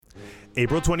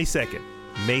April 22nd,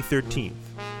 May 13th,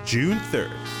 June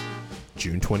 3rd,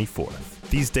 June 24th.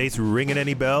 These dates ringing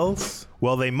any bells?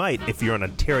 Well, they might if you're an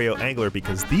Ontario angler,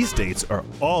 because these dates are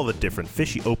all the different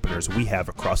fishy openers we have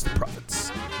across the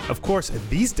province. Of course,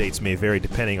 these dates may vary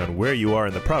depending on where you are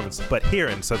in the province, but here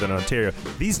in Southern Ontario,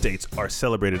 these dates are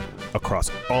celebrated across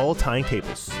all tying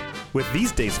tables. With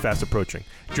these days fast approaching,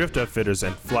 Drift Outfitters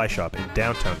and Fly Shop in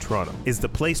downtown Toronto is the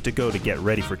place to go to get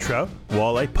ready for trout,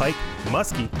 walleye, pike,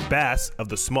 muskie, bass of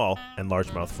the small and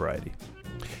largemouth variety.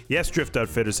 Yes, Drift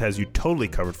Outfitters has you totally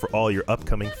covered for all your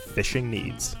upcoming fishing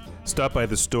needs. Stop by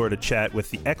the store to chat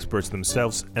with the experts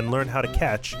themselves and learn how to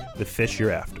catch the fish you're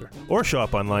after. Or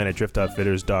shop online at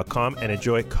driftoutfitters.com and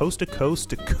enjoy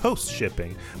coast-to-coast-to-coast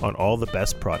shipping on all the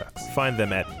best products. Find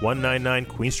them at 199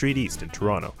 Queen Street East in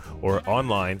Toronto or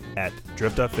online at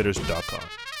driftoutfitters.com.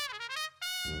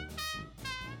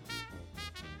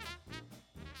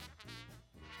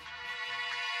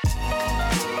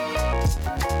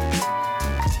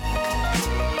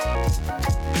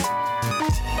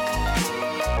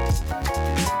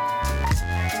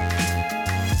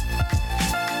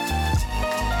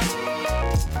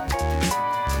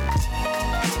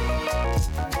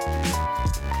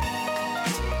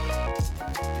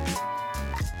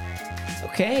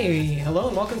 Okay, hello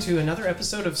and welcome to another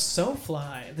episode of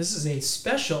SoFly. This is a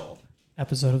special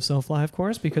episode of SoFly, of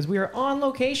course, because we are on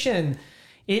location.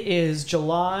 It is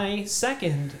July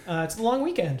 2nd. It's the long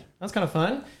weekend. That's kind of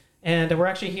fun. And we're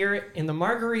actually here in the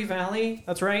Margaree Valley.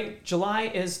 That's right.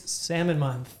 July is Salmon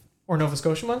Month, or Nova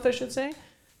Scotia Month, I should say.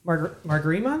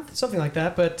 Margaree Month, something like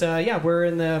that. But yeah, we're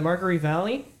in the Margaree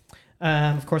Valley.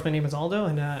 Of course, my name is Aldo,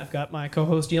 and I've got my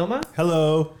co-host Yilma.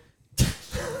 Hello.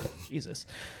 Jesus.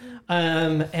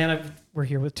 We're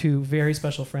here with two very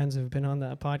special friends who have been on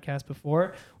the podcast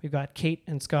before. We've got Kate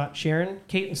and Scott Sherin.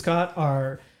 Kate and Scott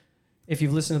are, if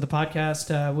you've listened to the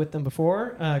podcast with them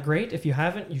before, great. If you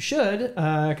haven't, you should,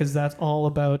 because that's all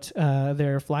about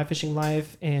their fly fishing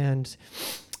life. And,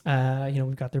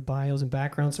 we've got their bios and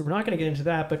backgrounds, so we're not going to get into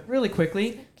that. But really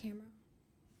quickly. Camera.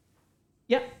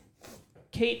 Yeah.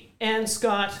 Kate and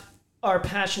Scott are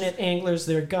passionate anglers.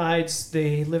 They're guides.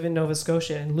 They live in Nova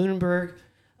Scotia and Lunenburg.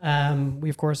 We,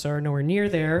 of course, are nowhere near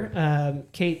there.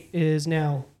 Kate is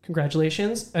now,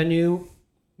 congratulations, a new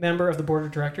member of the board of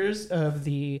directors of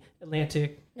the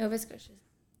Atlantic Nova Scotia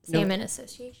Salmon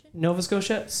Association. Nova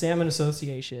Scotia Salmon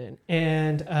Association.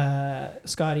 And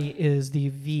Scotty is the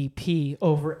VP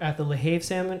over at the LaHave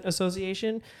Salmon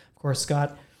Association. Of course,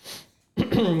 Scott,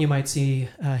 you might see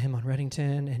him on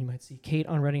Reddington, and you might see Kate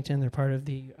on Reddington. They're part of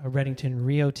the Reddington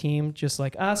Rio team, just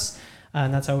like us.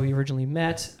 And that's how we originally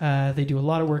met. They do a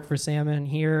lot of work for salmon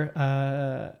here,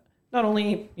 not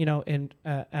only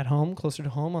at home, closer to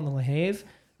home on the LaHave,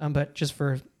 but just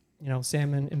for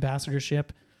salmon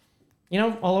ambassadorship.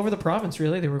 All over the province,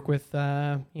 really. They work with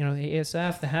the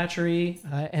ASF, the hatchery,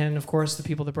 and of course the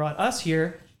people that brought us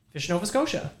here, Fish Nova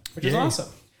Scotia, which is awesome.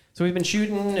 So we've been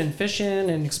shooting and fishing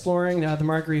and exploring the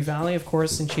Margaree Valley, of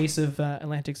course, in chase of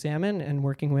Atlantic salmon, and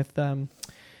working with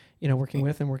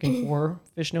working for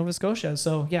Fish Nova Scotia.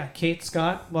 So yeah, Kate,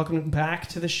 Scott, welcome back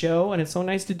to the show, and it's so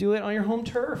nice to do it on your home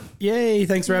turf. Yay!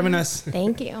 Thanks for having us.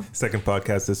 Thank you. Second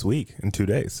podcast this week in 2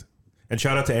 days. And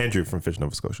shout out to Andrew from Fish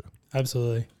Nova Scotia.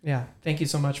 Absolutely. Yeah, thank you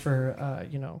so much for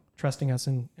trusting us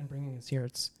and bringing us here.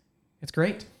 It's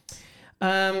great.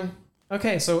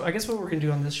 Okay, so I guess what we're going to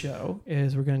do on this show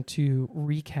is we're going to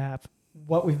recap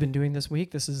what we've been doing this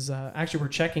week. This is actually, we're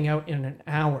checking out in an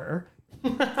hour.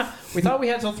 We thought we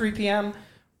had till 3 p.m.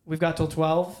 We've got till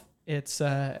 12. Is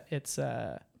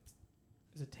it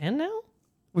 10 now?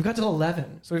 We've got till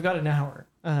 11, so we've got an hour.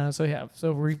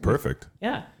 Perfect.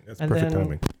 Yeah. That's perfect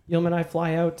timing. Yilma and I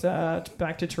fly out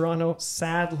back to Toronto,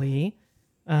 sadly,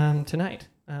 tonight,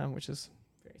 which is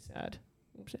very sad.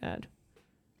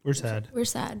 We're sad. We're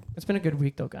sad. It's been a good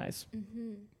week, though, guys.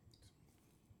 Mm-hmm.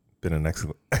 Been an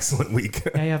excellent week.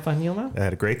 Yeah, you have fun, Yilma? I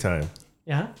had a great time.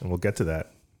 Yeah? And we'll get to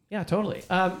that. Yeah, totally.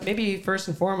 Maybe first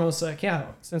and foremost,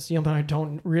 since Yilma and I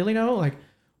don't really know,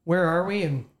 where are we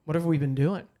and what have we been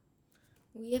doing?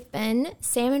 We have been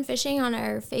salmon fishing on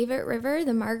our favorite river,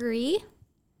 the Margaree,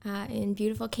 in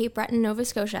beautiful Cape Breton, Nova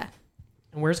Scotia.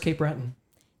 And where's Cape Breton?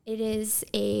 It is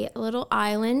a little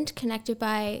island connected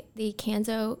by the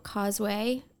Canso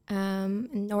Causeway, in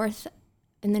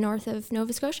the north of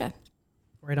Nova Scotia.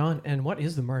 Right on. And what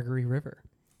is the Margaree River?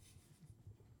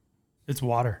 It's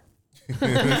water.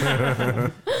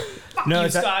 No,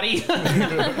 it's Scotty.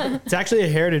 It's actually a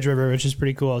heritage river, which is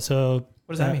pretty cool. So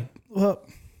what does that mean? Well,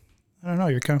 I don't know.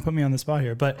 You're kind of putting me on the spot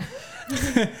here, but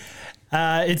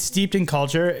it's steeped in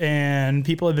culture, and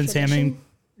people have been salmoning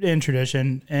in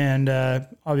tradition, and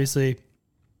obviously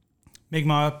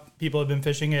Mi'kmaq people have been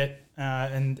fishing it,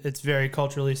 and it's very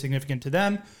culturally significant to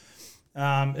them,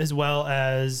 as well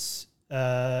as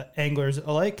anglers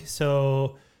alike.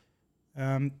 So,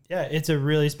 it's a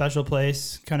really special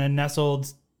place, kind of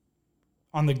nestled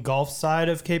on the Gulf side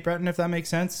of Cape Breton, if that makes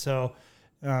sense. So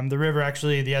the river,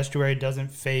 actually, the estuary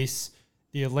doesn't face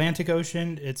the Atlantic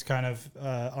Ocean. It's kind of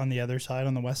on the other side,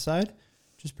 on the west side,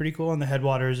 which is pretty cool. And the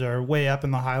headwaters are way up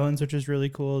in the highlands, which is really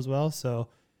cool as well. So,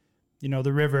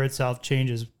 the river itself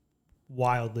changes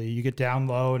wildly. You get down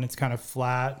low and it's kind of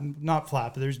flat, not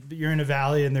flat, but you're in a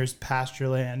valley and there's pasture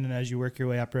land. And as you work your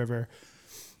way upriver,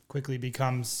 quickly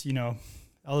becomes,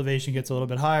 elevation gets a little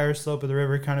bit higher, slope of the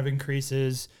river kind of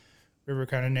increases, river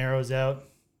kind of narrows out.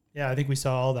 Yeah, I think we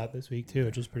saw all that this week too,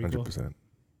 which is pretty 100%. cool.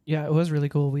 Yeah, it was really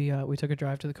cool. We took a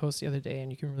drive to the coast the other day,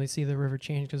 and you can really see the river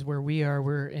change because where we are,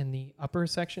 we're in the upper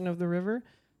section of the river,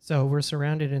 so we're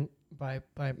surrounded by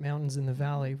mountains in the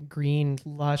valley, green,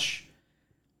 lush,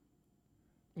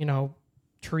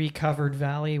 tree-covered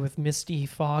valley with misty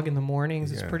fog in the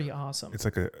mornings. Yeah. It's pretty awesome. It's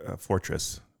like a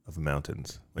fortress of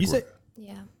mountains. Like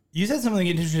You said something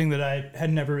interesting that I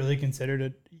had never really considered.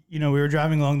 It. We were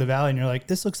driving along the valley, and you're like,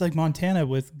 "This looks like Montana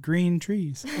with green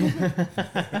trees."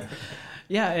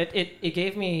 Yeah, it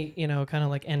gave me, kind of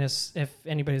like Ennis. If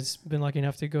anybody's been lucky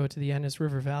enough to go to the Ennis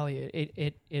River Valley,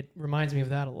 it reminds me of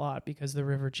that a lot because the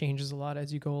river changes a lot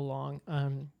as you go along.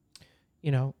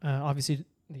 Obviously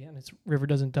the Ennis River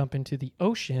doesn't dump into the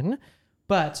ocean,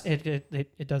 but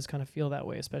it does kind of feel that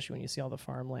way, especially when you see all the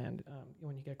farmland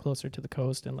when you get closer to the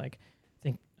coast. And like, I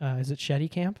think is it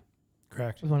Shetty Camp?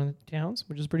 Correct. Was one of the towns,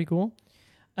 which is pretty cool.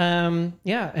 But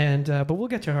we'll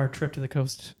get to our trip to the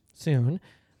coast soon.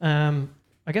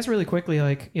 I guess really quickly,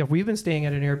 we've been staying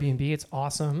at an Airbnb. It's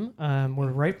awesome.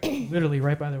 We're literally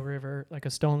right by the river, like a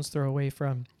stone's throw away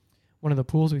from one of the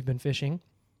pools we've been fishing,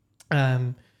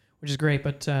 which is great.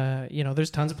 But,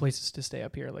 there's tons of places to stay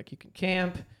up here. Like you can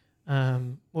camp.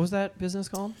 What was that business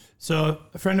called? So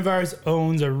a friend of ours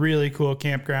owns a really cool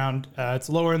campground. It's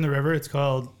lower in the river. It's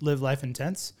called Live Life in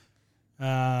Tents.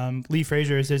 Lee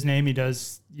Fraser is his name. He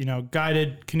does,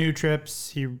 guided canoe trips.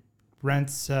 He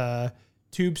rents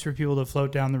tubes for people to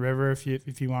float down the river.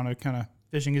 If you want to kind of,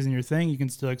 fishing isn't your thing, you can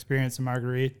still experience some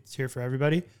Margaree. It's here for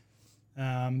everybody.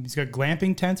 He's got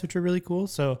glamping tents, which are really cool.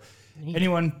 So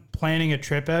anyone planning a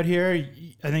trip out here,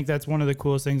 I think that's one of the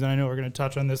coolest things. And I know we're going to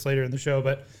touch on this later in the show,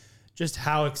 but just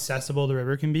how accessible the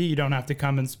river can be. You don't have to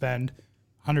come and spend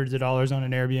hundreds of dollars on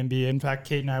an Airbnb. In fact,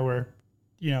 Kate and I were,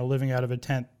 living out of a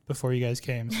tent before you guys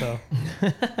came. So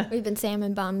we've been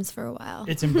salmon bums for a while.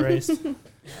 It's embraced.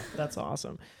 That's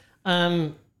awesome.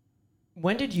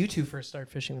 When did you two first start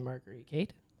fishing the Margaree,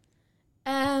 Kate?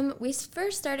 We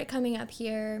first started coming up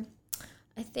here,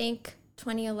 I think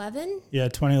 2011. Yeah,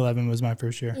 2011 was my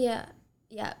first year. Yeah,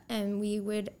 and we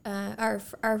would our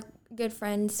good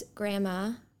friend's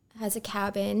grandma has a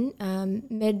cabin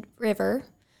mid-river,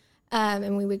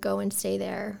 and we would go and stay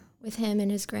there with him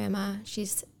and his grandma.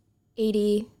 She's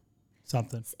 80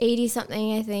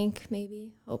 something, I think,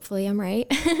 maybe. Hopefully I'm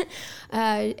right.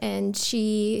 And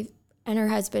she and her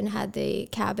husband had the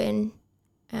cabin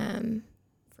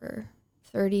for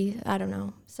 30, I don't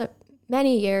know, so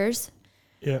many years.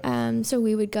 Yeah. So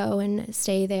we would go and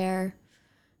stay there,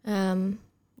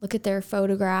 look at their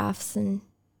photographs and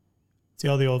see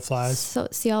all the old flies.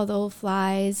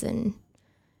 And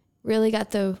really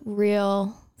got the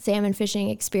real salmon fishing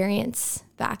experience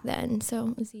back then. So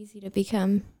it was easy to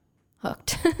become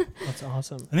hooked. That's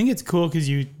awesome. I think it's cool because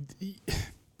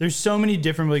there's so many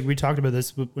different, like we talked about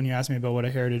this when you asked me about what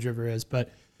a heritage river is, but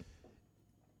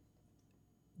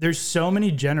there's so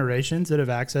many generations that have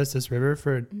accessed this river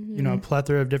for, a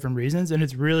plethora of different reasons. And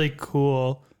it's really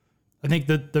cool. I think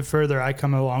that the further I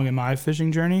come along in my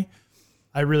fishing journey,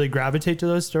 I really gravitate to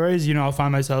those stories. I'll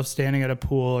find myself standing at a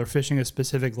pool or fishing a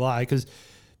specific lie because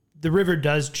the river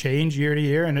does change year to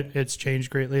year, and it's changed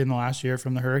greatly in the last year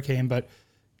from the hurricane. But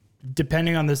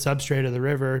depending on the substrate of the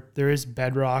river, there is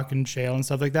bedrock and shale and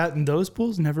stuff like that. And those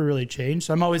pools never really change.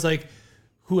 So I'm always like,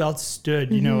 who else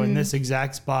stood, in this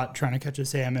exact spot trying to catch a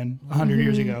salmon 100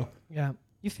 years ago? Yeah.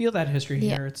 You feel that history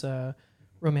here. It's a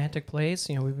romantic place.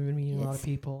 We've been meeting a lot of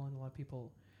people and a lot of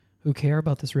people who care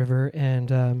about this river.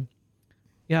 And,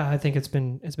 I think it's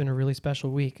been a really special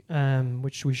week,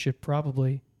 which we should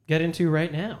probably get into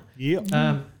right now.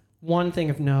 Yeah. One thing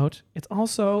of note, it's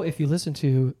also, if you listen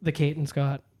to the Kate and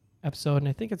Scott episode, and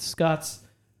I think it's Scott's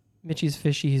Mitchie's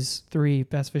Fishies 3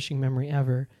 best fishing memory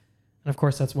ever. And of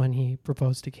course, that's when he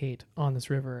proposed to Kate on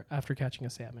this river after catching a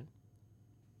salmon.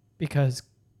 Because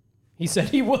he said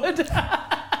he would.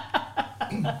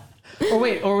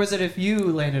 Or was it if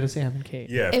you landed a salmon, Kate?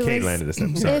 Yeah, if Kate landed a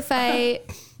salmon. Sorry.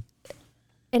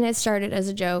 And it started as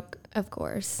a joke, of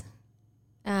course.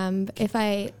 If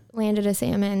I landed a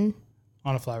salmon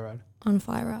On a fly rod. on a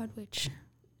fly rod, which,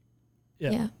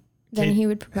 Yeah. then Kate- he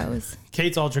would propose.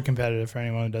 Kate's ultra competitive for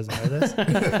anyone who doesn't know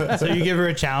this. So you give her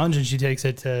a challenge and she takes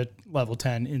it to level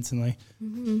 10 instantly.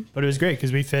 Mm-hmm. But it was great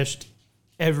because we fished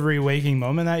every waking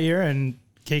moment that year, and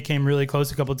Kate came really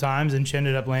close a couple times, and she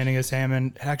ended up landing a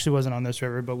salmon. It actually wasn't on this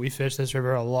river, but we fished this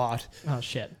river a lot. Oh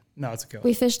shit. No, it's okay.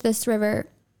 We fished this river.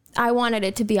 I wanted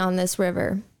it to be on this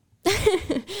river.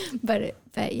 but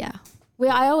yeah.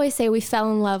 I always say we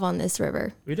fell in love on this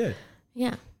river. We did.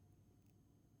 Yeah.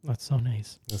 That's so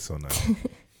nice. That's so nice.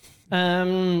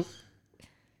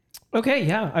 Okay,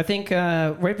 yeah. I think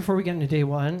right before we get into day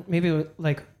one, maybe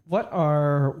like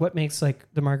what makes like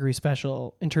the Margaree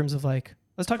special in terms of like,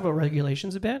 let's talk about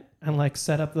regulations a bit and like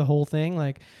set up the whole thing,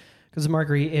 like because the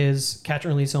Margaree is catch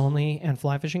and release only and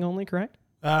fly fishing only, correct?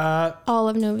 All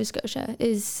of Nova Scotia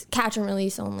is catch and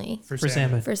release only For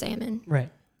salmon. for salmon. Right.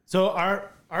 So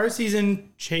our season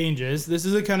changes. This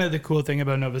is kind of the cool thing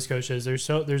about Nova Scotia is there's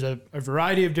a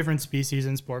variety of different species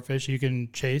and sport fish you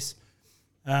can chase.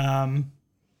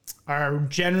 Our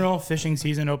general fishing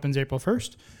season opens April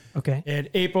 1st. Okay. And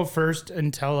April 1st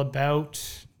until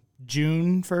about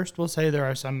June 1st, we'll say there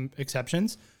are some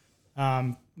exceptions.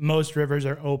 Most rivers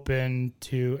are open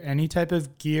to any type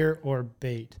of gear or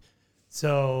bait.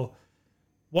 So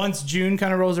once June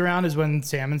kind of rolls around is when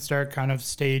salmon start kind of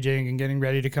staging and getting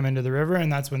ready to come into the river.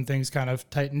 And that's when things kind of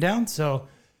tighten down. So,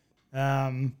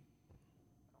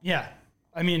 yeah,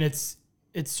 I mean, it's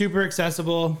super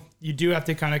accessible. You do have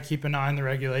to kind of keep an eye on the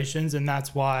regulations. And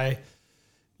that's why,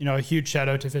 you know, a huge shout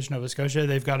out to Fish Nova Scotia.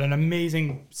 They've got an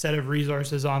amazing set of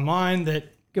resources online that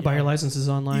You could buy your licenses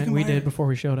online. We did before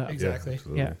we showed up. Exactly.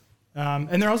 Yeah.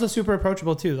 And they're also super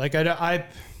approachable too. Like I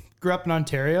grew up in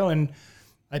Ontario and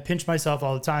I pinch myself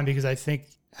all the time because I think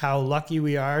how lucky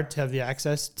we are to have the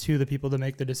access to the people to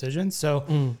make the decisions. So,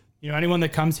 you know, anyone that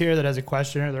comes here that has a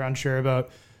question or they're unsure about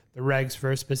the regs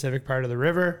for a specific part of the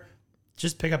river,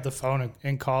 just pick up the phone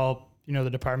and call, you know, the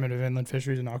Department of Inland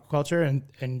Fisheries and Aquaculture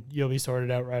and you'll be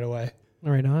sorted out right away.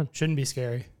 Right on. Shouldn't be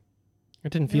scary.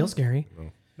 It didn't feel scary.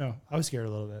 No, I was scared a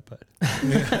little bit, but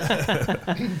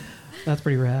That's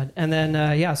pretty rad. And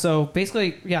then, so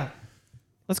basically,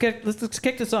 let's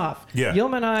kick this off. Yeah.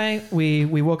 Yilma and I, we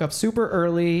woke up super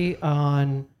early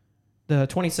on the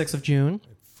 26th of June.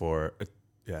 4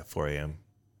 a.m.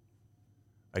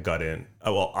 I got in.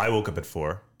 Oh, well, I woke up at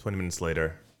 4. 20 minutes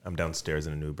later, I'm downstairs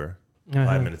in an Uber.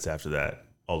 5 minutes after that,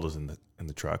 Aldo's in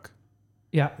the truck.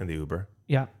 Yeah. In the Uber.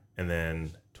 Yeah. And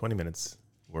then 20 minutes,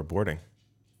 we're boarding.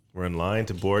 We're in line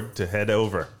to board to head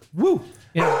over. Woo!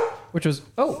 Yeah. Which was,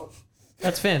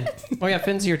 that's Finn. Oh, yeah,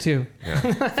 Finn's here too. Yeah.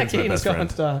 Finn's my best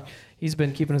friend. He's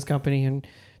been keeping us company and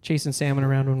chasing salmon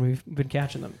around when we've been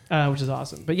catching them, which is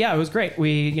awesome. But yeah, it was great.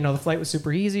 The flight was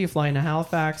super easy, flying to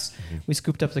Halifax. Mm-hmm. We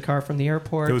scooped up the car from the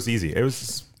airport. It was easy. It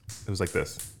was like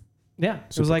this. Yeah.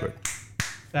 It Super was like quick.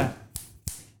 that.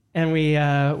 And we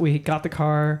got the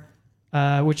car,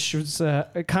 which was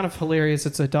kind of hilarious.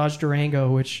 It's a Dodge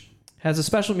Durango, which has a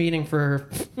special meaning for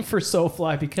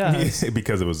SoFly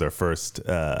because it was our first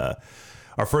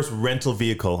rental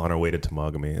vehicle on our way to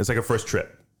Temagami. It's like our first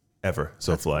trip ever,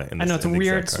 SoFly. I know it's a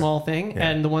weird small thing,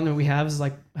 and the one that we have is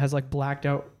has blacked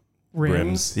out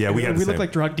rims. Yeah, we look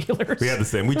like drug dealers. We had the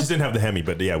same. We just didn't have the Hemi,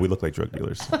 but yeah, we look like drug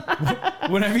dealers.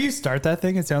 whenever you start that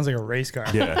thing, it sounds like a race car.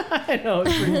 Yeah, I know,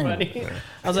 it's pretty funny.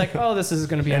 I was like, oh, this is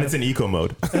going to be, and it's in eco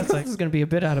mode. That's like, this is going to be a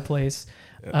bit out of place,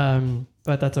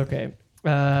 but that's okay.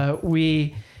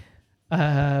 We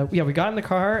got in the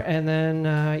car and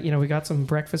then we got some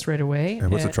breakfast right away.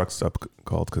 And what's the truck stop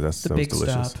called? Because that was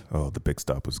delicious. Stop. Oh, the Big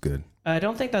Stop was good. I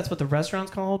don't think that's what the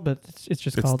restaurant's called, but it's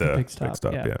just called the Big Stop. Big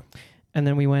Stop, yeah. And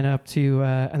then we went up to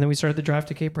and then we started the drive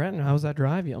to Cape Breton. How was that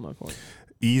drive, Yilma?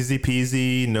 Easy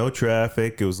peasy, no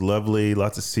traffic. It was lovely,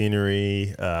 lots of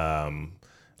scenery,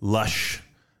 lush.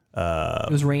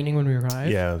 It was raining when we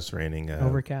arrived. Yeah, it was raining.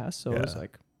 Overcast, so it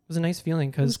was a nice feeling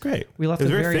because it was great. We left it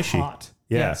was very fishy. hot.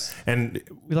 Yeah. Yes. And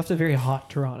we left a very hot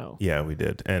Toronto. Yeah, we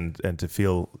did. And to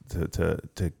feel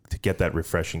to get that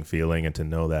refreshing feeling and to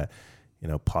know that,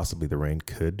 possibly the rain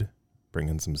could bring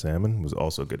in some salmon was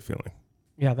also a good feeling.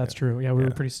 Yeah, that's true. Yeah, we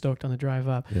were pretty stoked on the drive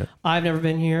up. Yeah. I've never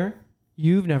been here.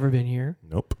 You've never been here.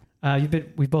 Nope.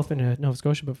 We've both been to Nova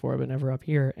Scotia before, but never up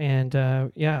here. And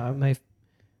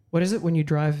what is it when you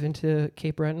drive into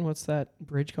Cape Breton? What's that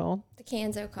bridge called? The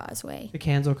Canso Causeway. The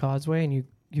Canso Causeway, and you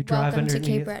drive Welcome underneath. to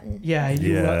Cape Breton. Yeah,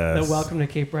 the Welcome to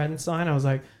Cape Breton sign. I was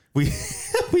like, we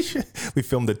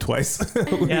filmed it twice.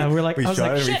 I was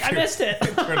like, shit, I missed it.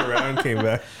 Turned around and came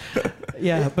back.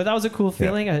 Yeah, but that was a cool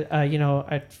feeling.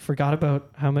 I forgot about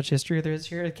how much history there is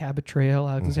here. The Cabot Trail,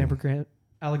 Alexander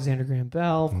Graham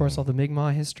Bell, of course, all the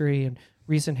Mi'kmaq history and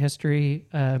recent history,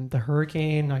 the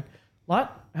hurricane. Like, a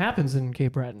lot happens in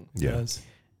Cape Breton. Yes.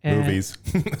 And, Movies.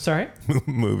 Sorry?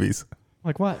 Movies.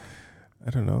 Like what? I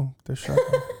don't know. They're shot.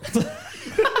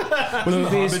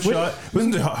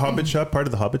 Wasn't the Hobbit shot part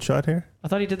of the Hobbit shot here? I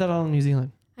thought he did that all in New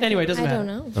Zealand. Anyway, it doesn't matter. I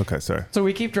don't know. Okay, sorry. So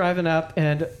we keep driving up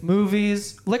and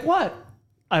movies. Like what?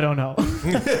 I don't know.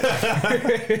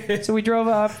 So we drove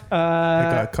up.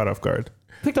 I got caught off guard.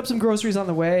 Picked up some groceries on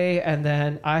the way, and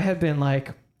then I had been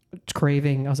like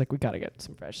craving. I was like, we got to get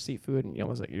some fresh seafood. And I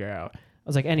was like, yeah. I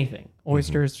was like, anything.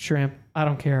 Oysters, shrimp. I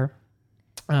don't care.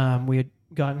 We had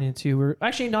gotten into, we're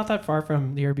actually not that far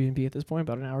from the Airbnb at this point,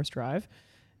 about an hour's drive.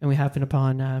 And we happened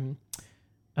upon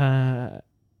a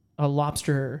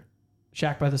lobster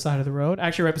shack by the side of the road,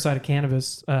 actually right beside a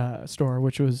cannabis store,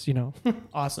 which was,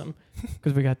 awesome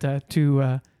because we got two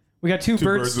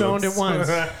birds stoned at once.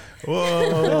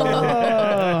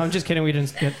 Whoa. I'm just kidding. We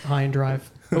didn't get high and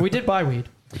drive, but we did buy weed.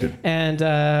 And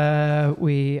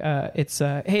it's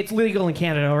legal in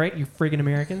Canada, all right, you friggin'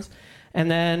 Americans.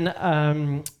 And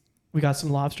then we got some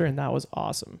lobster, and that was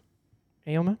awesome.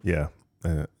 Hey, Oma? Yeah,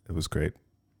 it was great.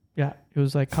 Yeah, it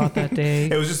was like caught that day.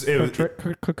 It was just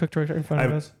cooked right in front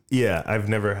of us. Yeah, I've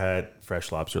never had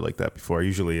fresh lobster like that before.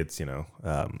 Usually it's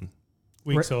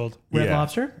weeks old. Red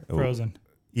lobster, frozen.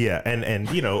 Yeah, and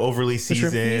overly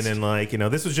shrimp seasoned, feast?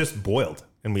 and this was just boiled,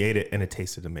 and we ate it, and it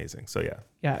tasted amazing. So yeah.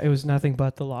 Yeah, it was nothing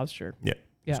but the lobster. Yeah,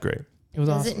 it was great. It was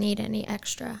Does awesome. it need any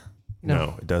extra?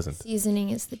 No, it doesn't.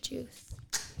 Seasoning is the juice.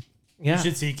 Yeah. You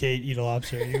should see Kate eat a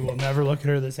lobster. You will never look at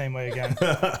her the same way again.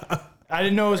 I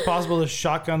didn't know it was possible to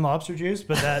shotgun lobster juice,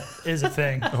 but that is a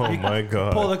thing. Oh my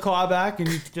God. Pull the claw back and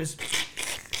you just...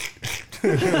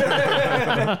 I'm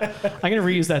gonna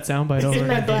reuse that soundbite over in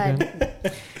my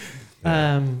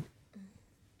again.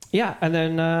 Yeah, and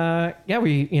then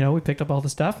we picked up all the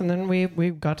stuff, and then we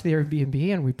got to the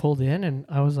Airbnb and we pulled in, and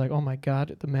I was like, oh my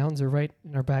God, the mountains are right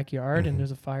in our backyard, and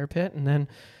there's a fire pit, and then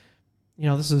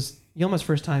this is Yilma's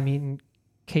first time meeting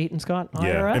Kate and Scott IRL.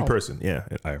 Yeah, in person. Yeah,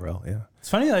 at IRL. Yeah. It's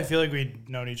funny that I feel like we'd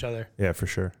known each other. Yeah, for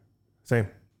sure. Same.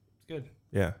 It's good.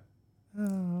 Yeah.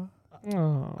 Oh.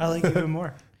 I like you even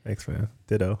more. Thanks, man.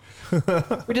 Ditto.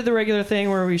 We did the regular thing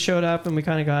where we showed up and we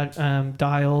kind of got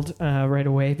dialed right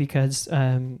away because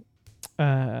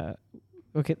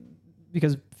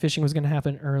because fishing was going to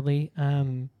happen early.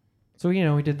 So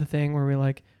we did the thing where we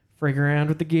like frig around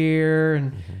with the gear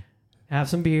and have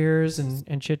some beers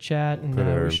and chit chat and put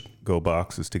our go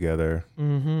boxes together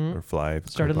or fly.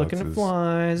 Started looking at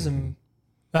flies and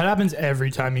that happens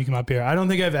every time you come up here. I don't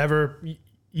think I've ever.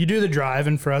 You do the drive,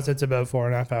 and for us, it's about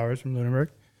 4.5 hours from Lunenburg,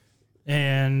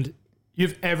 and you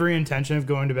have every intention of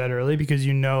going to bed early because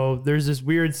there's this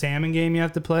weird salmon game you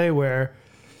have to play where,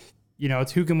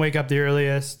 it's who can wake up the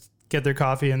earliest, get their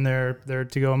coffee in their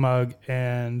to-go mug,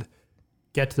 and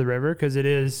get to the river because it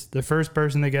is the first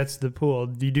person that gets to the pool.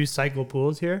 You do cycle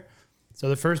pools here. So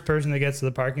the first person that gets to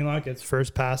the parking lot gets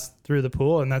first pass through the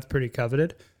pool, and that's pretty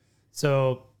coveted.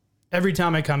 So every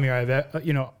time I come here, I've,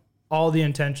 all the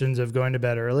intentions of going to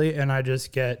bed early, and I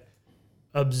just get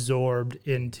absorbed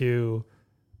into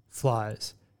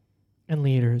flies. and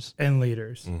leaders.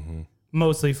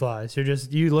 Mostly flies.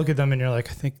 You look at them and you're like,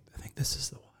 I think this is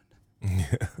the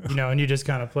one. And you just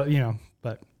kind of put,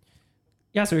 but.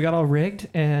 Yeah, so we got all rigged,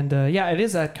 and it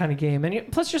is that kind of game. And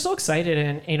plus, you're so excited,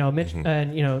 and Mitch,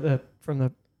 and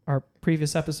from our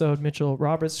previous episode, Mitchell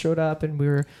Roberts showed up, and we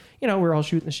were all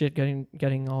shooting the shit,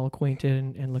 getting all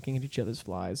acquainted, and looking at each other's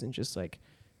flies, and just like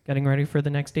getting ready for the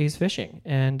next day's fishing.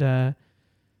 And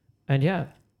yeah,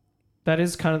 that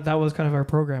was kind of our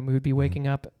program. We would be waking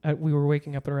up. We were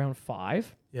waking up at around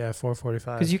 5. Yeah,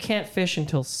 4:45. Because you can't fish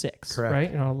until 6, Correct.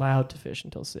 right? You're not allowed to fish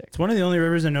until 6. It's one of the only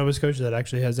rivers in Nova Scotia that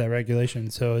actually has that regulation.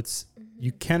 So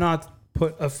you cannot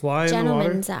put a fly in the water.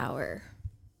 Gentleman's hour.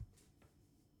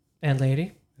 And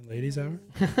lady. And ladies' hour.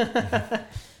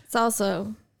 It's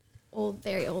also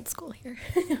very old school here.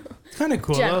 It's kind of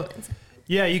cool. Gentlemen's.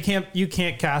 Yeah, you can't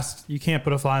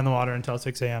put a fly in the water until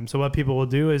 6 a.m. So what people will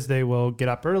do is they will get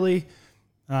up early,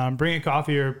 bring a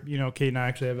coffee, or Kate and I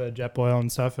actually have a jet boil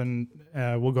and stuff, and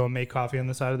we'll go make coffee on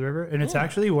the side of the river. And it's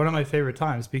actually one of my favorite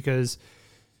times because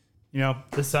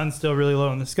the sun's still really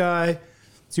low in the sky,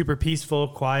 super peaceful,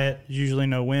 quiet, usually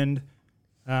no wind,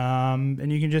 and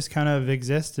you can just kind of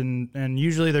exist. And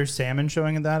usually there's salmon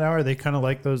showing at that hour. They kind of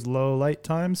like those low light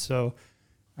times, so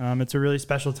it's a really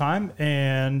special time,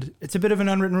 and it's a bit of an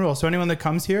unwritten rule. So anyone that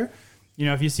comes here,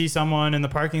 if you see someone in the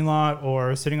parking lot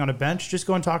or sitting on a bench, just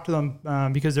go and talk to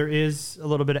them because there is a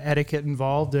little bit of etiquette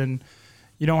involved. And,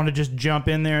 you don't want to just jump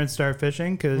in there and start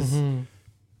fishing because, you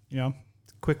know,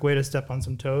 it's a quick way to step on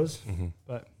some toes.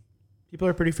 But people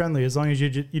are pretty friendly as long as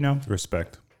you know.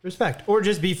 Respect. Or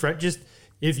just be just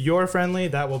if you're friendly,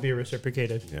 that will be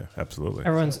reciprocated. Yeah, absolutely.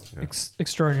 Everyone's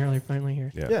extraordinarily friendly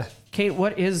here. Yeah. Kate,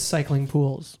 what is cycling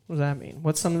pools? What does that mean?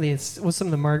 What's some of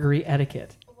the Margaree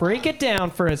etiquette? Break it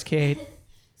down for us, Kate.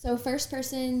 So first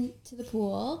person to the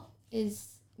pool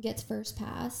gets first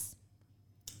pass,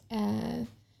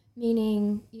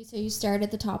 meaning you start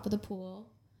at the top of the pool,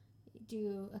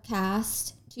 do a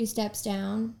cast, 2 steps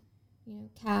down,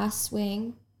 cast,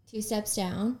 swing, 2 steps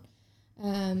down,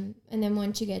 and then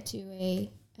once you get to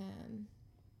a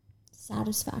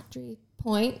satisfactory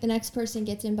point, the next person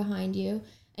gets in behind you,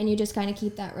 and you just kind of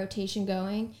keep that rotation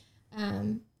going,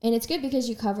 and it's good because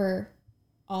you cover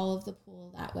all of the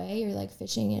pool that way. You're like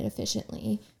fishing it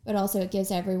efficiently, but also it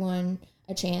gives everyone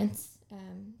a chance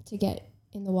to get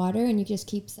in the water, and you just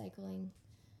keep cycling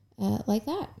like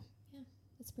that. Yeah,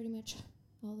 that's pretty much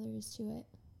all there is to it.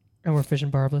 And we're fishing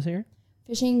barbless here?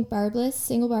 Fishing barbless,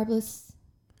 single barbless.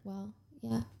 Well,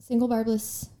 yeah, single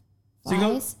barbless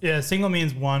flies. Single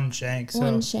means one shank.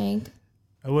 One shank.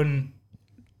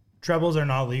 Trebles are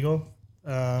not legal.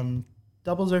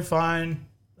 Doubles are fine.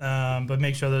 But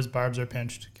make sure those barbs are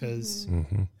pinched because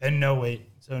and no weight.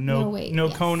 So no weight, no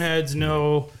cone heads,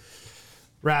 no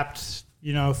wrapped,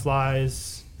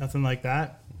 flies, nothing like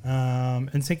that.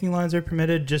 And sinking lines are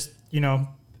permitted. Just,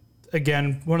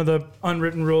 again, one of the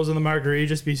unwritten rules of the Margaree,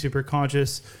 just be super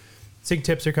conscious. Sink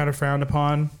tips are kind of frowned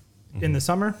upon in the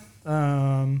summer.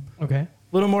 Okay. A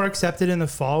little more accepted in the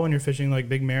fall when you're fishing like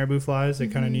big marabou flies. They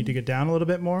kind of need to get down a little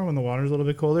bit more when the water's a little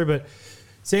bit colder, but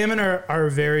salmon are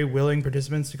very willing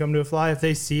participants to come to a fly. If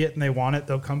they see it and they want it,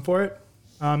 they'll come for it.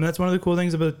 And that's one of the cool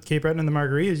things about Cape Breton and the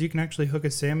Margaree is you can actually hook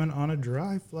a salmon on a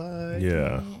dry fly.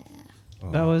 Yeah.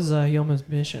 That was Yoma's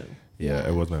mission. Yeah,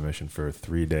 it was my mission for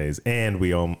 3 days. And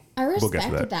I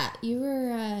respected that. You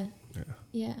were,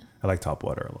 yeah. I like top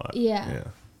water a lot. Yeah.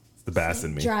 It's the bass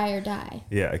in me. Dry or die.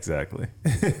 Yeah, exactly.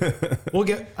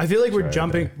 I feel like we're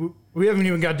jumping. We haven't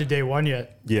even got to day 1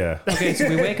 yet. Yeah. Okay, so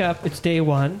we wake up. It's day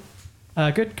 1.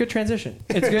 Good transition.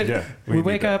 It's good. Yeah, we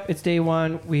wake up. It's day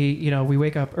 1. We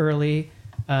wake up early.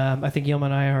 I think Yilma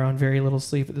and I are on very little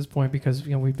sleep at this point because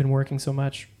we've been working so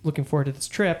much, looking forward to this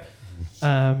trip,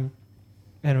 and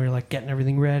we're like getting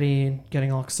everything ready and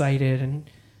getting all excited and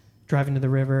driving to the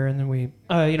river, and then we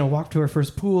walk to our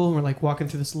first pool, and we're like walking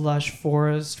through this lush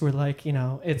forest. We're like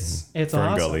it's Fern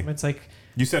awesome. Gully. It's like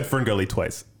you said Fern Gully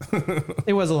twice.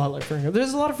 It was a lot like Fern Gully.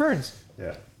 There's a lot of ferns.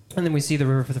 Yeah. And then we see the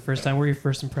river for the first time. What are your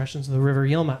first impressions of the river,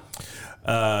 Yilma?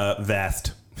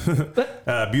 Vast.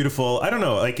 Beautiful. I don't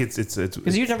know. Like it's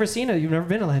because you've never seen it. You've never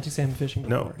been Atlantic salmon fishing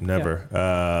before. No, never.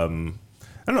 Yeah. I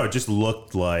don't know. It just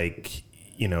looked like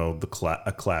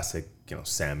a classic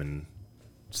salmon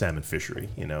fishery.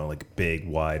 Like big,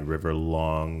 wide river,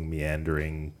 long,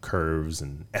 meandering curves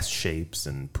and S shapes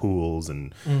and pools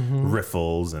and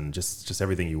riffles and just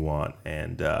everything you want.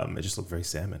 And it just looked very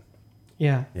salmon.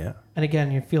 Yeah. Yeah. And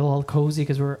again, you feel all cozy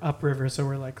because we're upriver, so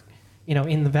we're like,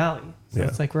 in the valley. So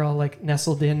it's like we're all like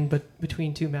nestled in, but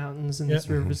between 2 mountains, and this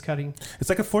river is cutting. It's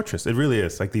like a fortress. It really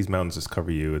is. Like these mountains just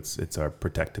cover you. It's our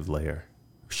protective layer,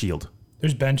 shield.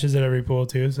 There's benches at every pool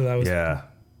too, so that was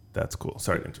that's cool.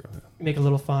 Sorry to interrupt. Make a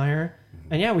little fire,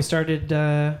 and we started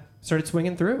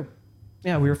swinging through.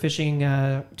 Yeah, we were fishing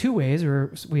 2 ways.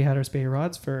 We had our spey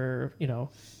rods for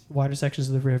wider sections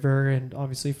of the river, and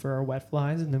obviously for our wet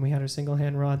flies, and then we had our single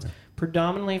hand rods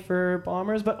predominantly for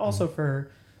bombers, but also for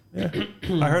I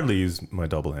hardly used my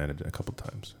double handed a couple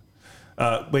times.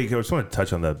 Wait, I just want to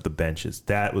touch on the benches.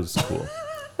 That was cool.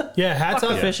 Yeah, hats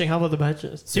off fishing. How about the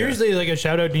benches? Seriously, like a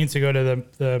shout out needs to go to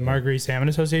the Margaree Salmon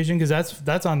Association because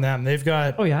that's on them. They've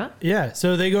got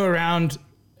so they go around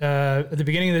at the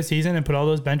beginning of the season and put all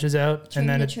those benches out, trimming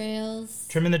and then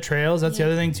trimming the trails. That's the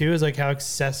other thing too, is like how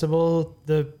accessible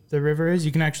the river is.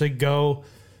 You can actually go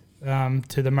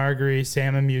to the Margaree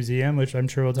Salmon Museum, which I'm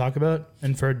sure we'll talk about,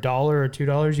 and for $1 or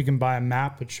 $2 you can buy a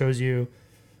map that shows you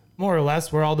more or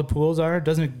less where all the pools are. It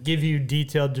doesn't give you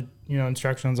detailed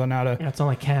instructions on how to it's not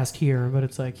like cast here, but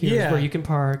it's like here's where you can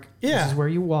park, this is where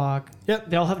you walk.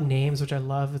 They all have names, which I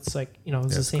love. It's like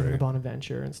it's the same in the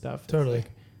Bonaventure and stuff. Totally.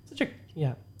 Like such a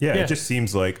it just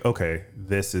seems like, okay,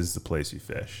 this is the place you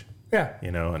fish.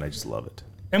 And I just love it.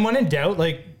 And when in doubt,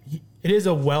 like, it is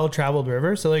a well-traveled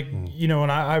river. So, like,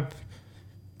 when I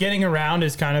getting around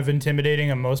is kind of intimidating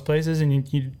in most places,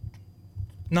 and you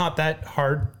not that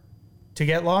hard to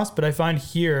get lost. But I find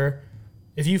here,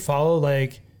 if you follow,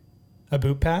 like, a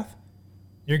boot path,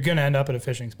 you're going to end up at a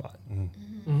fishing spot.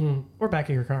 Or back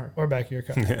of your car.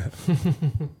 Yeah.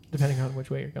 Depending on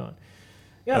which way you're going.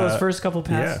 Yeah, those first couple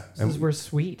passes and were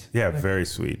sweet. Yeah, very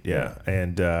sweet. Yeah.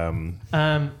 And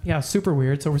super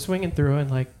weird. So we're swinging through, and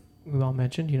like we all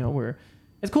mentioned,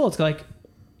 it's cool. It's like,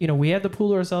 we had the pool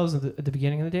to ourselves at the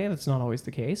beginning of the day. That's not always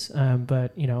the case.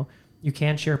 But you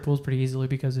can share pools pretty easily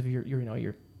because of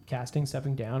your casting,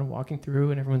 stepping down, and walking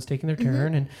through, and everyone's taking their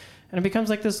turn, and it becomes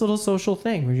like this little social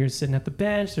thing where you're sitting at the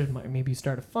bench. Maybe you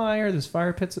start a fire. There's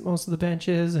fire pits at most of the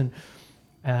benches, and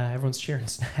everyone's sharing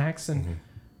snacks, and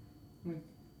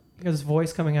there's this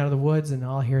voice coming out of the woods, and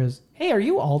all I hear is, "Hey, are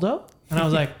you Aldo?" And I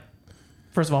was like,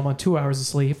 first of all, I'm on 2 hours of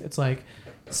sleep. It's like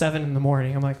 7 a.m.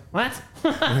 I'm like, what?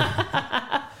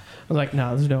 I was like,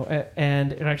 no, there's no.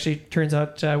 And it actually turns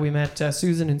out we met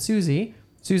Susan and Susie.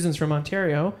 Susan's from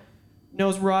Ontario,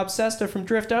 knows Rob Sesta from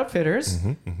Drift Outfitters,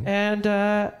 and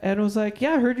was like,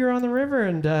 yeah, I heard you're on the river,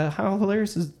 and how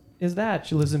hilarious is that?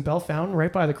 She lives in Bellefountain,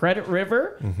 right by the Credit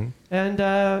River,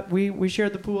 and we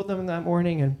shared the pool with them that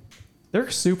morning, and they're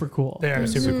super cool. They are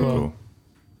super cool.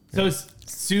 So it's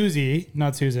Susie,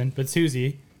 not Susan, but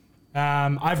Susie.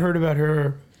 I've heard about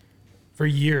her for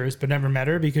years, but never met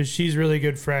her because she's really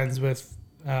good friends with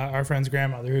our friend's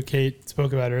grandmother, who Kate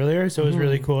spoke about earlier. So it was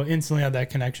really cool. Instantly had that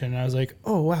connection. And I was like,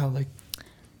 oh, wow. Like,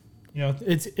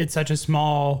 it's such a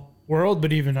small world,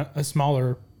 but even a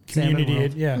smaller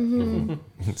community. Yeah.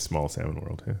 Small salmon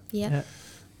world. Yeah.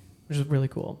 Which is really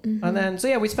cool. And then,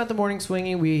 we spent the morning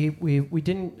swinging. We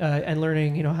didn't, and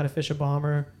learning, how to fish a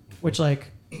bomber, which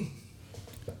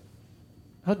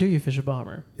how do you fish a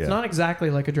bomber? Yeah. It's not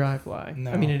exactly like a dry fly.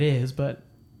 No. I mean, it is, but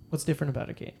what's different about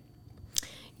it, Kate?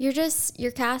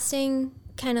 You're casting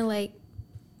kind of like,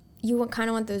 you want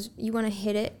to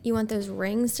hit it. You want those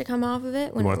rings to come off of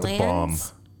it when it lands. You want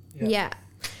the bomb. Yeah.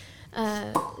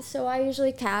 So I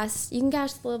usually cast, you can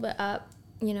cast a little bit up,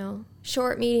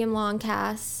 short, medium, long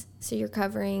casts. So you're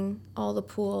covering all the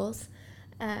pools,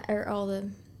 or all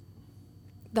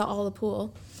the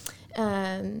pool.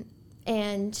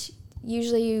 And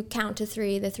usually you count to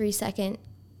 3, the 3 second,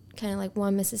 kind of like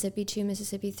 1 Mississippi, 2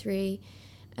 Mississippi, 3.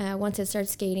 Once it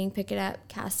starts skating, pick it up,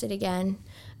 cast it again.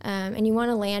 And you want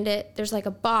to land it. There's like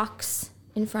a box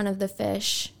in front of the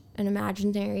fish, an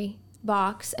imaginary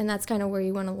box, and that's kind of where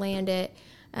you want to land it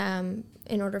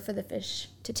in order for the fish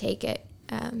to take it.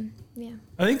 Yeah.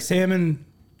 I think salmon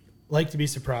like to be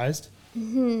surprised.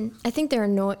 I think they're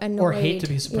annoyed. Or hate to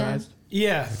be surprised.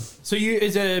 Yeah. So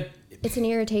it's an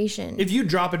irritation. If you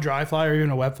drop a dry fly or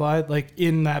even a wet fly, like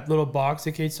in that little box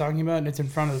that Kate's talking about, and it's in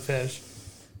front of the fish,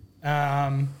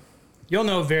 you'll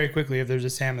know very quickly if there's a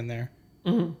salmon there.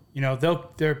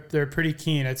 They're pretty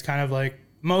keen. It's kind of like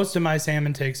most of my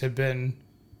salmon takes have been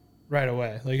right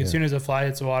away. Like as soon as a fly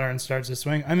hits the water and starts to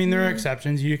swing. I mean, there are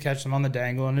exceptions. You catch them on the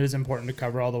dangle, and it is important to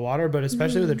cover all the water. But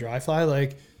especially with a dry fly,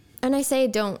 like. And I say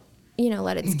don't,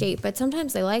 let it skate. But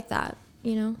sometimes they like that.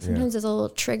 Sometimes it's a little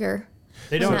trigger.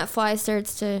 When that fly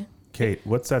starts to. Kate,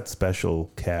 what's that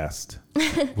special cast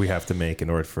we have to make in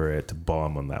order for it to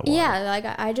bomb on that water? Yeah, like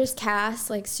I just cast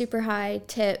like super high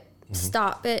tip,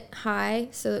 stop it high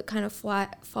so it kind of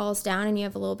falls down, and you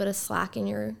have a little bit of slack in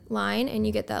your line, and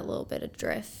you get that little bit of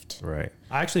drift. Right.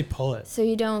 I actually pull it. So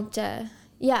you don't,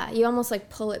 you almost like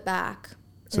pull it back,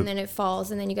 and then it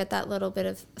falls, and then you get that little bit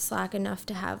of slack enough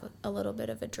to have a little bit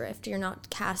of a drift. You're not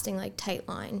casting like tight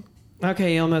line.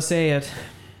 Okay, Ilma, say it.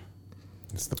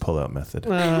 It's the pull-out method.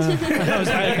 I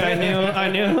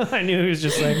knew he was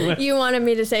just like... You wanted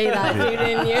me to say that,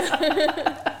 didn't you?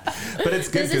 But it's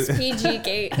good. This is PG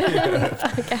Gate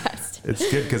podcast. It's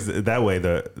good because that way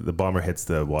the bomber hits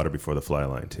the water before the fly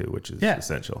line too, which is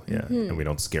essential. Yeah, and we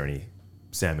don't scare any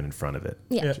salmon in front of it.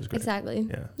 Yeah, exactly.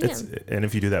 Yeah. And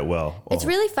if you do that well... It's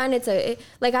really fun.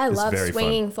 I love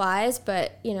swinging flies,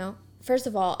 but, first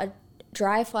of all, a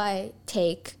dry fly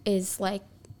take is like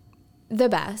the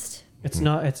best. It's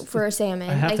not. It's for a salmon.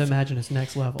 I have to imagine it's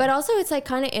next level. But also, it's like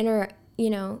kind of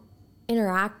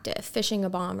interactive fishing a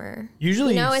bomber.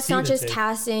 Usually, it's not just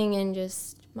casting and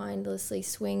just mindlessly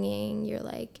swinging. You're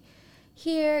like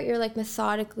you're like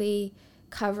methodically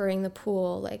covering the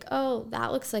pool. Like, oh,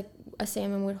 that looks like a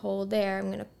salmon would hold there.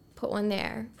 I'm gonna put one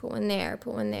there, put one there,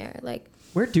 put one there. Like,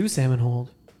 where do salmon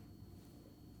hold?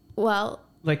 Well,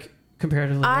 like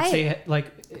comparatively, let's say, like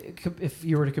if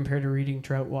you were to compare to reeding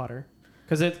trout water.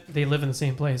 Because they live in the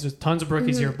same place. There's tons of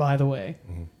brookies here, by the way.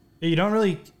 Yeah, you don't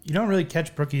really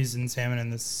catch brookies and salmon in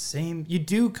the same. You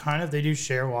do kind of. They do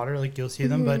share water, like you'll see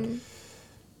them, but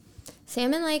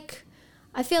salmon, like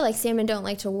I feel like salmon don't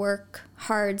like to work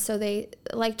hard, so they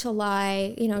like to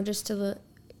lie, just to the,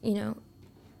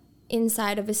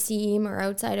 inside of a seam or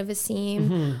outside of a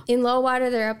seam. In low water,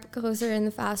 they're up closer. In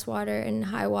the fast water and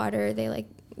high water, they like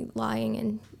lying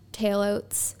in tail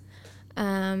outs.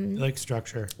 They like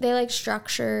structure.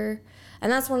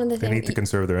 And that's one of the things. They need to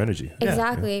conserve their energy.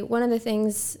 Exactly. Yeah. One of the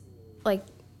things, like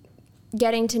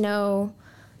getting to know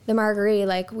the Margaree,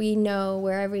 like we know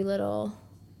where every little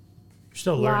You're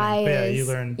still learning. But yeah, you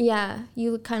learn. Yeah,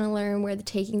 you kind of learn where the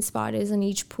taking spot is in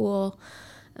each pool,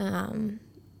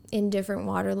 in different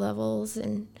water levels,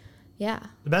 and yeah.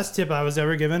 The best tip I was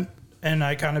ever given, and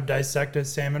I kind of dissected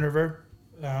salmon river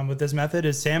with this method,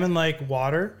 is salmon like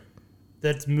water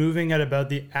that's moving at about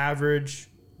the average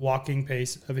walking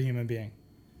pace of a human being.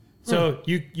 So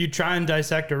you try and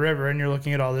dissect a river, and you're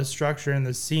looking at all this structure and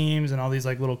the seams and all these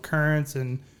like little currents,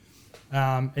 and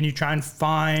you try and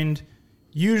find.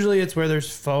 Usually it's where there's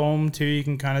foam too. You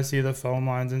can kind of see the foam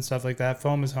lines and stuff like that.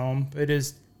 Foam is home. It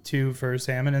is too for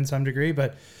salmon in some degree,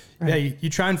 but yeah, you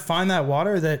try and find that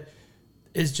water that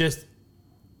is just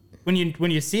when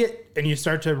you see it and you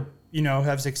start to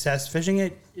have success fishing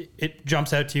it, it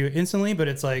jumps out to you instantly. But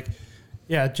it's like,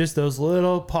 yeah, just those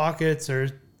little pockets or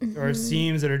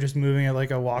seams that are just moving at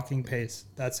like a walking pace.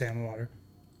 That's salmon water.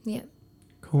 Yeah.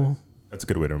 Cool. That's a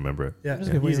good way to remember it. Yeah, That's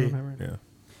a good way to remember it. Yeah.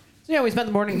 So yeah, we spent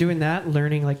the morning doing that,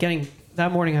 learning, like getting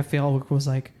that morning. I feel was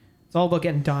like it's all about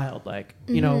getting dialed. Like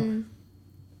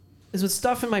is with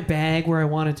stuff in my bag where I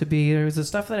want it to be. There was the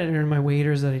stuff that I had in my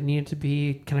waders that I needed to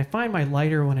be. Can I find my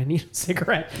lighter when I need a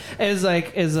cigarette? Is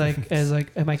like,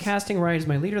 am I casting right? Is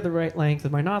my leader the right length?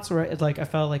 Is my knots the right? It's like I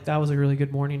felt like that was a really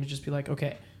good morning to just be like,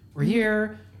 okay, we're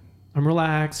here. I'm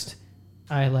relaxed.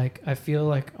 I feel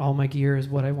like all my gear is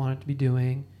what I want it to be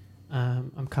doing.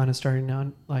 I'm kind of starting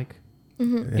to like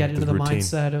get into the routine.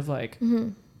 mindset of like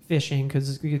fishing,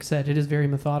 because like you said, it is very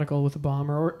methodical with the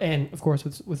bomber, and of course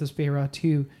with the spay rod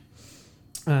too.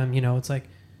 It's like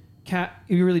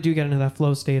you really do get into that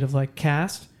flow state of like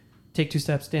cast, take 2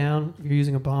 steps down. If you're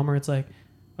using a bomber, it's like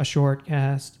a short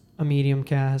cast, a medium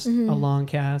cast, a long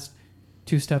cast,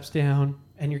 2 steps down,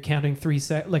 and you're counting 3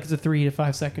 like it's a 3 to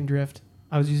 5 second drift.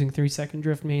 I was using 3 second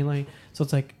drift mainly. So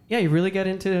it's like, yeah, you really get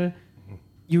into,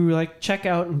 you like check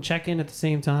out and check in at the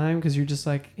same time, because you're just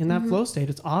like in that flow state.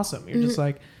 It's awesome. You're just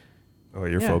like, oh,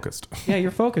 you're focused. Yeah,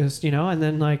 you're focused, and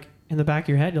then like in the back of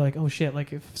your head, you're like, oh shit,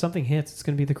 like if something hits, it's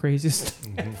going to be the craziest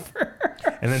thing ever.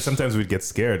 And then sometimes we'd get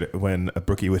scared when a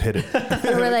brookie would hit it.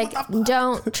 And we're like,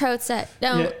 don't trout set.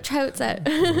 Trout set.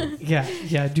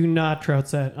 Yeah. Do not trout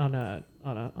set on a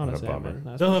bomber.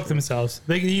 salmon. They'll hook themselves.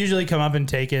 They can usually come up and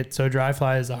take it. So dry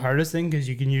fly is the hardest thing because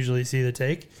you can usually see the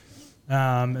take.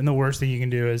 And the worst thing you can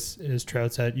do is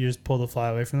trout set. You just pull the fly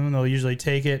away from them, and they'll usually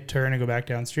take it, turn, and go back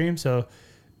downstream. So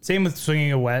same with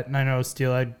swinging a wet. And I know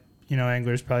steelhead,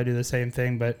 anglers probably do the same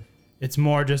thing, but it's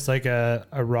more just like a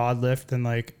rod lift than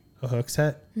like a hook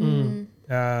set.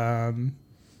 Yeah.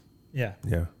 Yeah.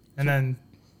 And then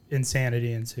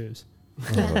insanity ensues.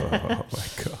 Oh my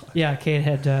god. Yeah, Kate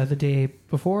had the day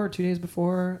before, 2 days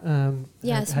before,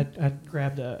 Yes. had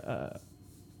grabbed a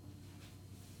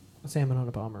salmon on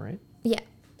a bomber, right?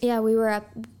 Yeah, we've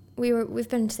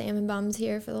been salmon bums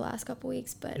here for the last couple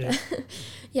weeks, but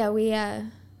yeah, we had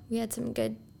some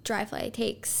good dry fly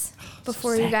takes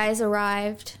before sick. you guys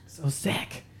arrived. So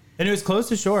sick. And it was close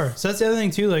to shore. So that's the other thing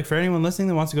too. Like for anyone listening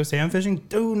that wants to go salmon fishing,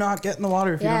 do not get in the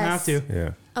water if you don't have to.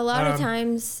 Yeah. A lot of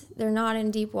times they're not in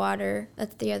deep water.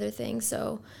 That's the other thing.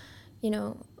 So,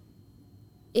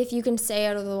 if you can stay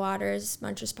out of the water as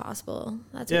much as possible,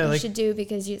 that's what you should do,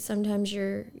 because sometimes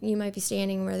you might be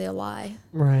standing where they'll lie.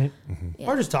 Right. Yeah.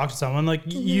 Or just talk to someone. Like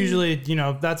usually,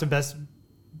 that's the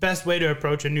best way to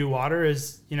approach a new water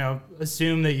is,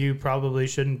 assume that you probably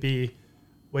shouldn't be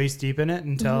waist deep in it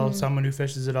until someone who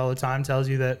fishes it all the time tells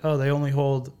you that, they only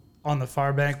hold on the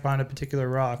far bank behind a particular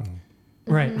rock.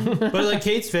 Right. But like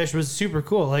Kate's fish was super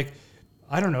cool. Like,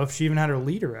 I don't know if she even had her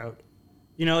leader out.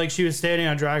 Like she was standing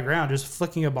on dry ground, just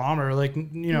flicking a bomber. Like,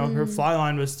 her fly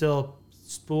line was still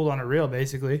spooled on a reel,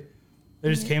 basically. They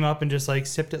just came up and just like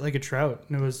sipped it like a trout.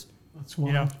 And it was, That's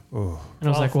wild. Oh. And it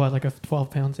was like what, like a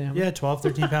 12-pound salmon? yeah, 12,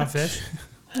 13 pound fish.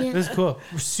 Yeah. It was cool.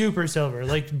 Super silver,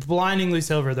 like blindingly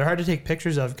silver. They're hard to take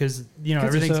pictures of because,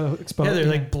 everything's so exposed. they're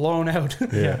like blown out.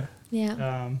 Yeah.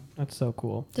 Yeah. That's so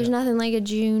cool. There's nothing like a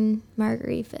June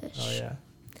Margaree fish. Oh yeah.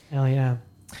 Hell yeah.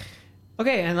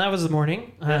 Okay, and that was the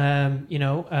morning. Every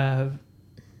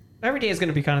day is going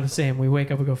to be kind of the same. We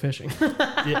wake up, we go fishing.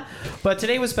 Yeah. But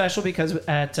today was special because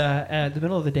at the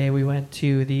middle of the day, we went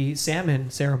to the salmon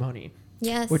ceremony,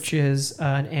 Yes. which is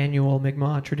an annual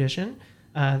Mi'kmaq tradition.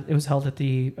 It was held at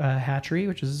the hatchery,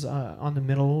 which is on the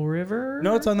Middle River.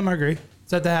 No, it's on the Margaree.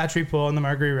 It's at the hatchery pool on the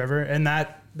Margaree River, and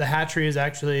the hatchery is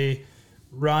actually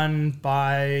run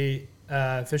by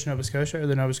Fish Nova Scotia, or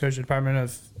the Nova Scotia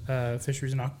Department of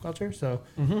Fisheries and Aquaculture. So,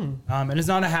 and it's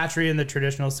not a hatchery in the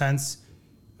traditional sense.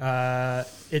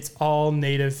 It's all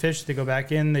native fish. They go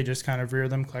back in. They just kind of rear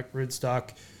them, collect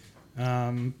broodstock.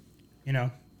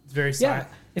 It's very Yeah.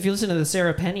 If you listen to the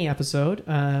Sarah Penny episode,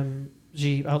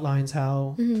 she outlines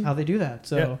how they do that.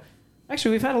 So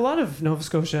actually, we've had a lot of Nova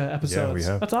Scotia episodes. Yeah, we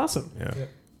have. That's awesome. Yeah.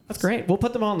 That's great. We'll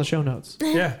put them all in the show notes.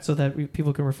 Yeah. So that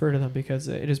people can refer to them, because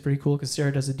it is pretty cool, because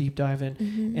Sarah does a deep dive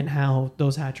in how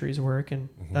those hatcheries work, and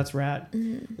that's rad.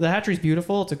 The hatchery's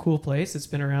beautiful. It's a cool place. It's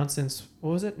been around since,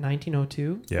 what was it,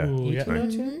 1902? Yeah. Ooh, yeah.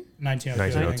 1802?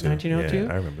 1902. 1902?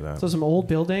 Yeah, I remember that. So some old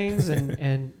buildings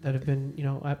and that have been,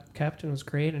 kept, and it was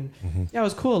great. And yeah, it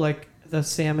was cool. Like, the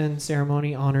salmon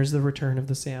ceremony honors the return of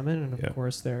the salmon, and of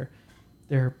course their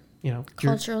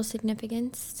cultural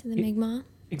significance to the Mi'kmaq.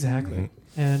 Exactly.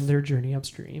 And their journey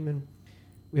upstream, and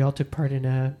we all took part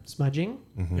in smudging,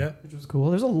 Yeah. which was cool.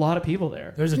 There's a lot of people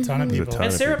there. There's a ton of There's a people. ton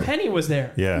And of Sarah people. Penny was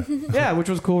there. Yeah. Yeah, which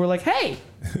was cool. We're like, hey,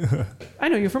 I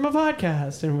know you from a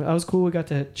podcast. And that was cool. We got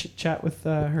to chat with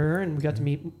her, and we got to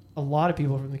meet a lot of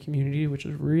people from the community, which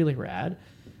was really rad.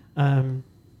 And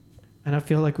I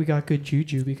feel like we got good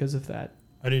juju because of that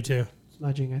I do too.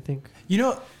 smudging, I think.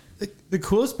 The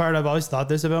coolest part, I've always thought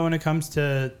this about when it comes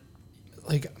to,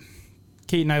 like,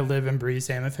 Kate and I live and breathe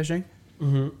salmon fishing.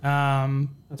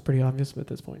 That's pretty obvious at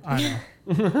this point. I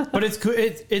know. But it's cool.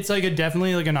 It's like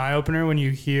definitely like an eye opener when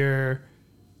you hear,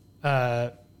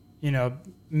 Mi'kmaq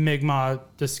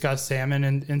discuss salmon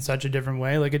in such a different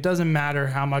way. Like, it doesn't matter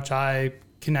how much I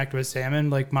connect with salmon.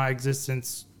 Like, my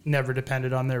existence never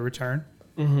depended on their return.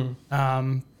 And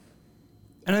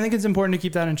I think it's important to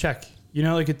keep that in check.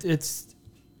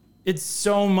 It's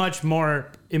so much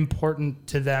more important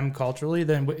to them culturally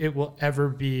than it will ever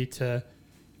be to,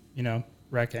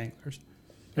 wreck anglers.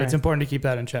 Right. It's important to keep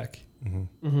that in check. Good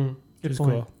Which is point.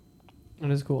 cool.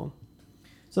 It is cool.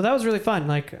 So that was really fun.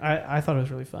 Like, I thought it was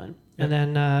really fun. Yeah. And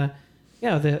then,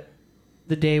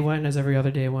 the day went as every other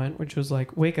day went, which was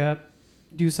like, wake up,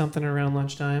 do something around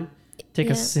lunchtime, take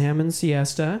a salmon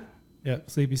siesta. Yeah,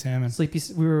 sleepy salmon. We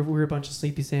were a bunch of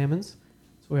sleepy salmons,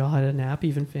 so we all had a nap,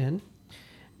 even Finn.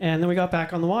 And then we got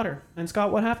back on the water. And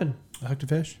Scott, what happened? I hooked a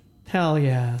fish. Hell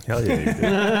yeah. Hell yeah, you did.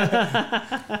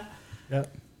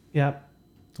 Yep. Yep.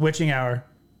 It's witching hour.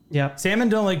 Yep. Salmon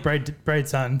don't like bright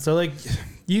sun. So, like,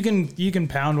 you can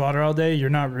pound water all day.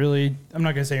 I'm not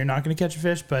going to say you're not going to catch a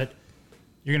fish, but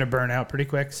you're going to burn out pretty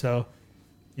quick. So,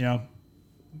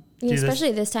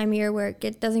 especially this time of year where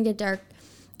it doesn't get dark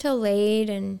till late,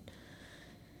 and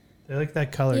they like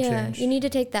that color change. you need to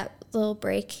take that little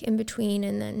break in between,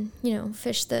 and then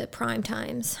fish the prime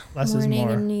times, Less morning is more.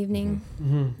 and evening.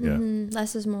 Yeah.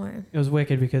 Less is more. It was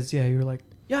wicked because, you were like,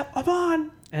 yep, I'm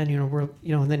on. And,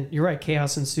 and then you're right,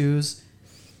 chaos ensues.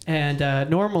 And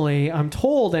normally, I'm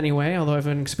told anyway, although I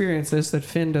haven't experienced this, that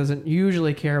Finn doesn't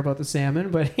usually care about the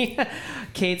salmon, but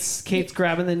Kate's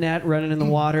grabbing the net, running in the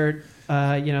water.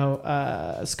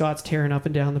 Scott's tearing up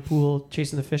and down the pool,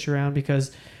 chasing the fish around,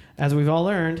 because as we've all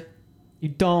learned, you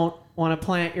don't want to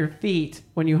plant your feet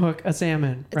when you hook a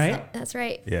salmon, right? That's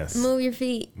right. Yes. Move your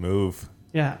feet. Move.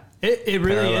 Yeah. It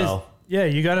really Parallel. is. Yeah,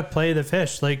 you got to play the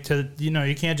fish. Like,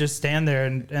 you can't just stand there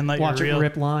and let Watch your it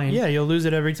rip line. Yeah, you'll lose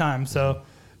it every time. So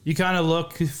you kind of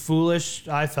look foolish.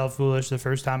 I felt foolish the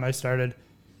first time I started,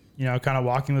 kind of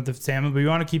walking with the salmon. But you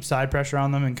want to keep side pressure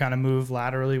on them and kind of move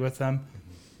laterally with them.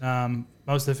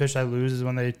 Most of the fish I lose is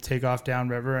when they take off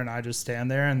downriver and I just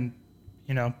stand there, and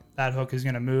that hook is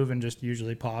going to move and just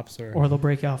usually pops, or they'll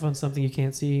break off on something you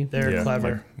can't see. they're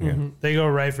clever. Yeah. They go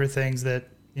right for things that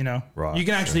Rocks, you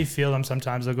can actually feel them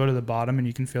sometimes. They'll go to the bottom and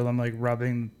you can feel them like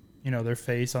rubbing their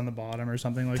face on the bottom or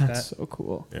something like That's that. so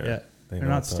cool. Yeah. They're know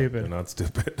not it's stupid. They're not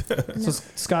stupid. So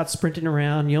Scott's sprinting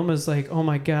around. Yilma's like, oh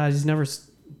my God, he's never seen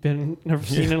an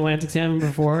Atlantic salmon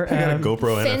before. I got a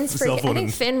GoPro and a Finn's cell I phone. think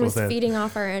in Finn was both hands. feeding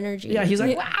off our energy. Yeah, he's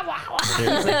like, wow, wow,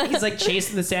 wow. He's like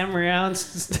chasing the salmon around.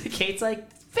 Kate's like,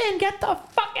 Finn, get the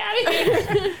fuck out of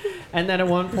here. And then at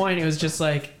one point, it was just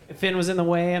like, Finn was in the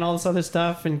way and all this other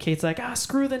stuff. And Kate's like,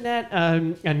 screw the net.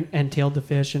 And tailed the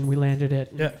fish, and we landed it.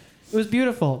 Yeah. It was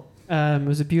beautiful. It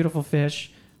was a beautiful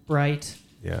fish, bright.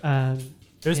 Yeah.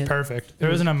 It was perfect. There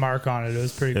wasn't a mark on it. It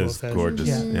was pretty It cool was fish. gorgeous.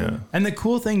 Yeah. Yeah. And the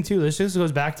cool thing too, this just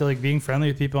goes back to like being friendly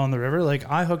with people on the river. Like,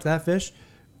 I hooked that fish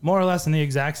more or less in the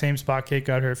exact same spot Kate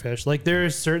got her fish. Like, there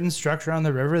is certain structure on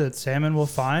the river that salmon will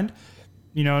find,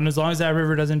 and as long as that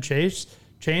river doesn't change,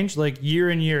 like year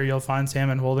in year, you'll find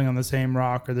salmon holding on the same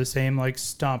rock or the same like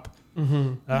stump.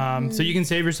 So you can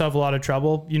save yourself a lot of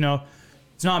trouble.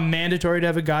 It's not mandatory to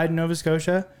have a guide in Nova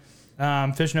Scotia.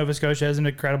 Fish Nova Scotia has an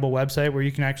incredible website where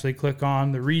you can actually click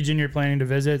on the region you're planning to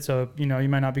visit. So, you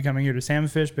might not be coming here to salmon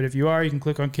fish, but if you are, you can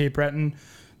click on Cape Breton.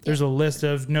 There's a list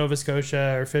of Nova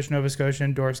Scotia or Fish Nova Scotia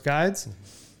endorsed guides.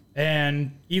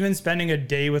 And even spending a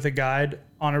day with a guide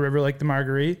on a river like the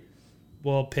Margaree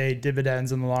will pay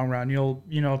dividends in the long run. You'll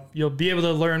be able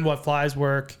to learn what flies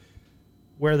work,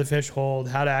 where the fish hold,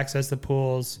 how to access the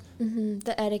pools.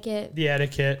 The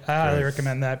etiquette. I highly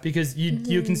recommend that because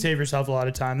you can save yourself a lot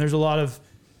of time. There's a lot of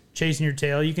chasing your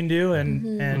tail you can do,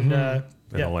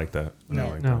 I don't like that.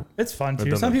 No. It's fun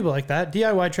too. Some people like that.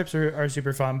 DIY trips are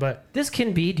super fun, but This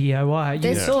can be DIY.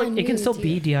 It can still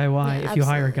be DIY if you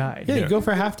hire a guide. you go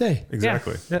for a half day.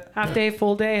 Exactly. Yeah. Half day,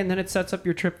 full day, and then it sets up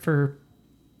your trip for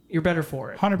you're better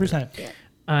for it.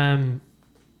 100%.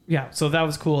 Yeah, so that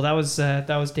was cool. That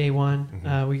was day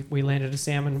one. We landed a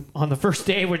salmon on the first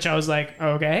day, which I was like,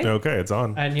 okay, it's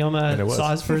on. And Yilma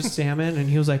saw his first salmon, and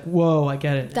he was like, whoa, I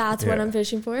get it. That's what I'm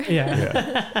fishing for.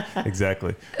 Yeah.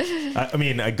 Exactly. I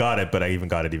mean, I got it, but I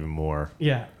got it even more.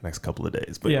 Yeah. Next couple of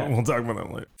days, but we'll talk about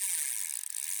that later.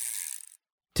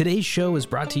 Today's show is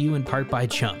brought to you in part by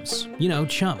Chums. You know,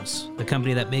 Chums, the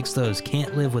company that makes those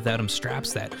can't live without them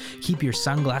straps that keep your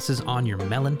sunglasses on your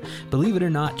melon. Believe it or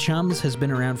not, Chums has been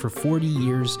around for 40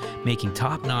 years, making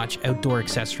top-notch outdoor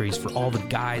accessories for all the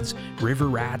guides, river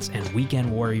rats, and weekend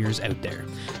warriors out there.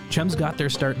 Chums got their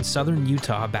start in southern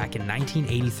Utah back in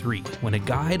 1983, when a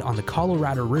guide on the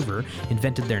Colorado River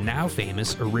invented their now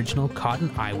famous original cotton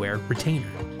eyewear retainer.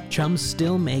 Chums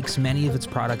still makes many of its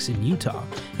products in Utah,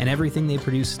 and everything they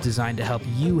produce is designed to help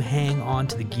you hang on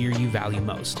to the gear you value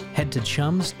most. Head to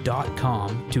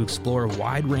chums.com to explore a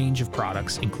wide range of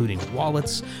products, including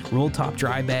wallets, roll-top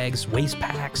dry bags, waist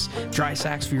packs, dry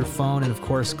sacks for your phone, and of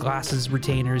course, glasses,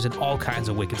 retainers, and all kinds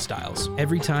of wicked styles.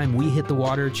 Every time we hit the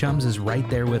water, Chums is right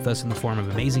there with us in the form of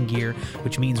amazing gear,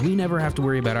 which means we never have to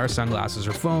worry about our sunglasses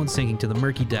or phones sinking to the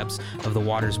murky depths of the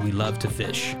waters we love to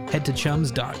fish. Head to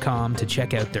chums.com to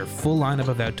check out their full lineup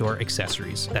of outdoor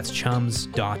accessories. That's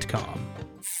chums.com.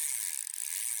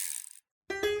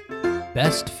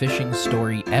 Best fishing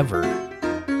story ever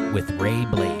with Ray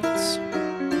Blades.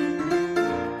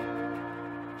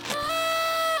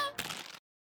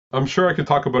 I'm sure I could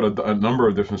talk about a number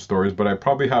of different stories, but I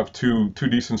probably have two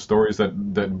decent stories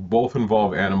that both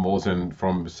involve animals and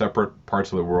from separate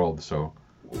parts of the world. So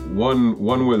one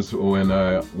was when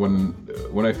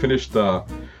I finished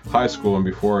high school and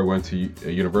before I went to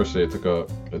university, I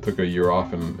took a year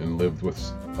off and lived with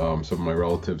some of my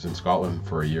relatives in Scotland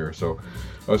for a year. So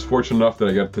I was fortunate enough that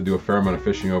I got to do a fair amount of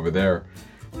fishing over there,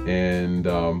 and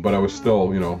but I was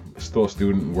still a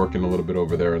student and working a little bit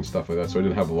over there and stuff like that. So I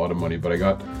didn't have a lot of money, but I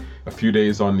got a few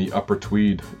days on the Upper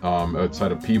Tweed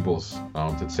outside of Peebles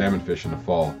to salmon fish in the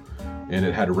fall. And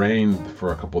it had rained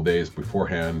for a couple days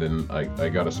beforehand, and I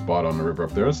got a spot on the river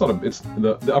up there. It's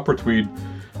the Upper Tweed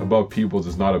above Peebles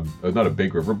is not a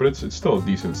big river, but it's still a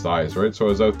decent size, right? So I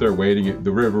was out there waiting.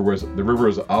 The river was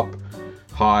up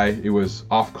high. It was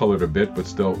off colored a bit, but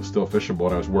still fishable.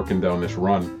 And I was working down this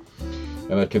run,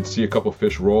 and I could see a couple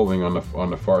fish rolling on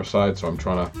the far side. So I'm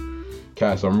trying to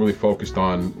cast. I'm really focused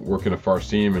on working a far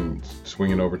seam and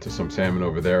swinging over to some salmon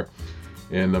over there.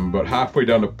 And I'm about halfway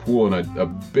down the pool, and a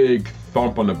big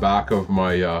thump on the back of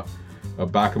my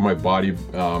body.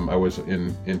 I was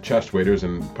in chest waders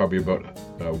and probably about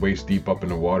waist deep up in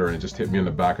the water, and it just hit me in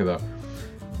the back of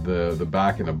the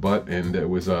back and the butt. And it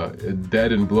was a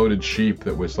dead and bloated sheep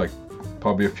that was like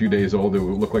probably a few days old. It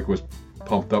looked like it was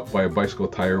pumped up by a bicycle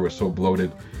tire. It was so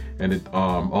bloated, and it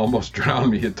almost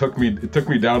drowned me. It took me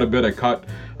down a bit.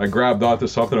 I grabbed onto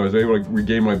something. I was able to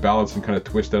regain my balance and kind of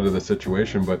twist out of the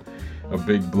situation, but a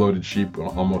big bloated sheep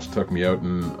almost took me out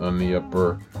on the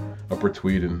upper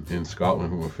Tweed in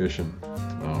Scotland when we were fishing.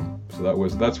 So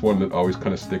that's one that always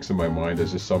kind of sticks in my mind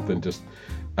as just something just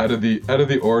out of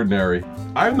the ordinary.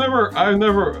 I've never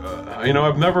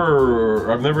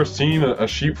seen a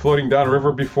sheep floating down a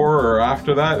river before or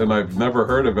after that, and I've never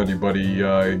heard of anybody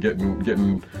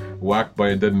getting whacked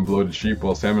by a dead and bloated sheep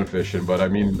while salmon fishing. But I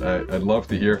mean, I'd love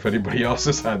to hear if anybody else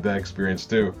has had that experience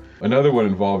too. Another one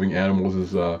involving animals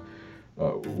is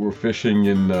we're fishing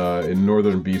in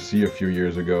northern BC a few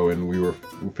years ago, and we were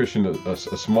fishing a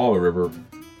smaller river.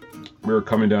 We were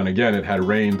coming down again. It had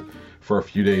rained for a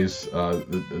few days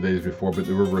the days before, but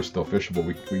the river is still fishable.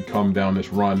 We come down this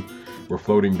run. We're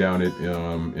floating down it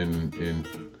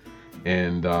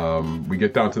and we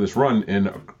get down to this run,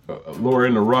 and lower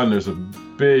in the run there's a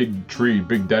big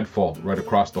deadfall right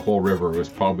across the whole river. It was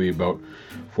probably about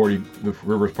 40. The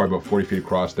river is probably about 40 feet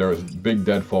across. There was a big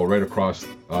deadfall right across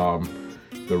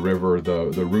the river.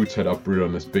 The roots had uprooted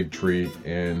on this big tree,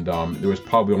 and there was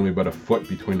probably only about a foot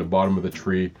between the bottom of the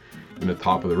tree and the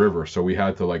top of the river. So we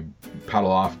had to like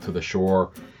paddle off to the shore,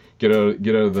 get out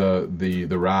of the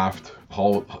raft,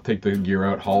 take the gear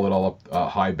out, haul it all up a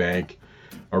high bank,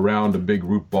 around a big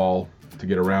root ball to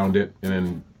get around it, and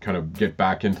then kind of get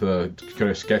back into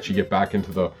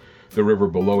the river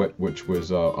below it, which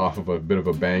was off of a bit of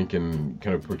a bank and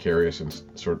kind of precarious and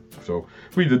so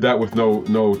we did that with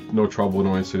no trouble,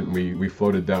 no incident. We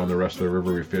floated down the rest of the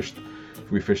river.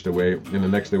 We fished away, and the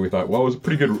next day we thought, well, it was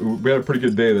we had a pretty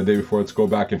good day the day before. Let's go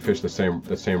back and fish the same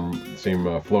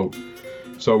float.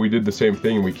 So we did the same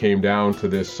thing, and we came down to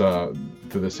the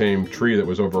same tree that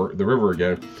was over the river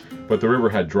again, but the river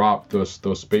had dropped. Those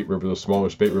smaller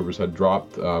spate rivers had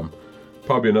dropped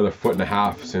probably another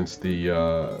 1.5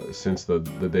 feet since the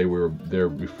day we were there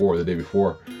before, the day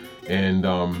before. And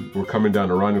we're coming down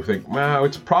the run. We think, wow,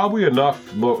 it's probably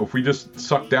enough. If we just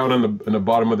suck down on the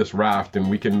bottom of this raft, and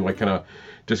we can like kind of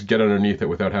just get underneath it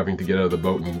without having to get out of the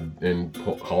boat and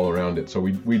haul around it. So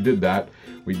we did that.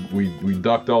 We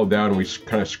ducked all down, and we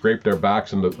kind of scraped our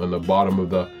backs on the bottom of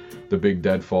the big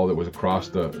deadfall that was across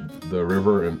the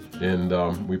river,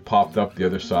 and we popped up the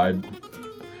other side.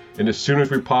 And as soon as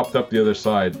we popped up the other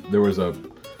side, there was a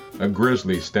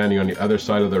grizzly standing on the other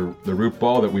side of the root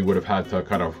ball that we would have had to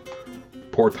kind of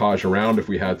portage around if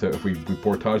we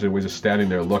portaged. It was just standing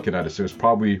there looking at us. It was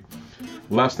probably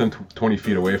less than 20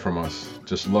 feet away from us,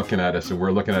 just looking at us, and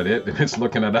we're looking at it, and it's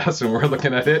looking at us, and we're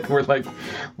looking at it, and we're like,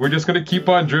 we're just gonna keep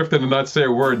on drifting and not say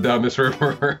a word down this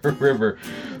river.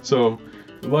 So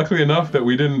luckily enough that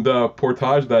we didn't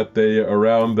portage that day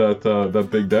around that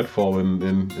big deadfall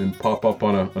and pop up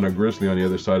on a grizzly on the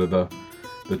other side of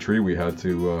the tree we had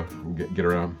to get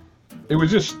around. It was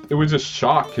just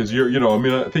shock, because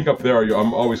I think up there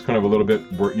I'm always kind of a little bit,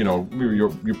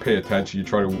 you pay attention, you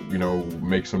try to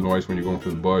make some noise when you're going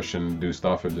through the bush and do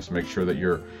stuff and just make sure that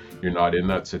you're not in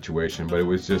that situation. But it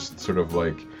was just sort of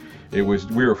like, we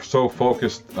were so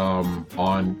focused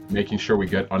on making sure we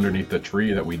get underneath the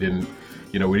tree that we didn't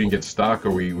get stuck,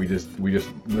 or we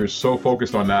were so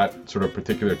focused on that sort of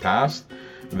particular task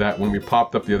that when we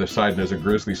popped up the other side and there's a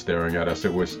grizzly staring at us,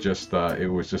 it was just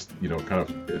kind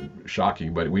of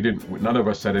shocking. But none of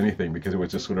us said anything, because it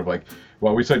was just sort of like,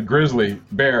 well, we said grizzly,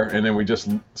 bear, and then we just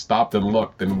stopped and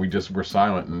looked, and we just were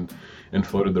silent and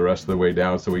floated the rest of the way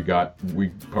down. So we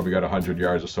probably got 100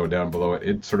 yards or so down below it.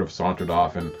 It sort of sauntered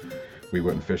off, and we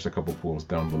went and fished a couple pools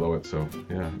down below it. So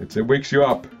yeah, it wakes you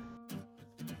up.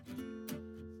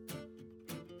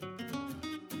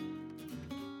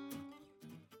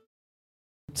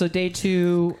 So day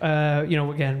 2,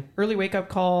 again, early wake up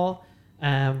call.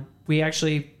 We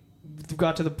actually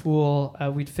got to the pool.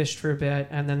 We'd fished for a bit,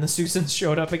 and then the Susans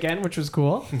showed up again, which was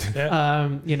cool.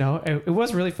 Yeah. It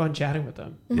was really fun chatting with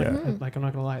them. Yeah. Like I'm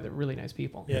not gonna lie, they're really nice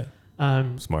people. Yeah.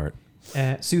 Smart.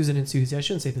 Susan and Susie. I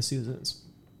shouldn't say the Susans.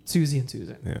 Susie and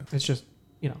Susan. Yeah. It's just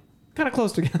kind of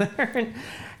close together.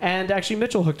 And actually,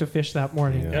 Mitchell hooked a fish that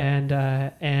morning, Yeah.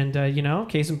 and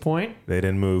case in point, They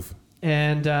didn't move.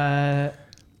 and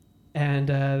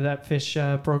that fish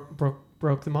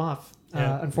broke them off,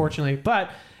 unfortunately.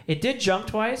 But it did jump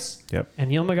twice. Yep.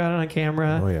 And Yilma got it on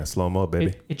camera. Oh yeah, slow-mo,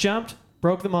 baby. It jumped,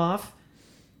 broke them off,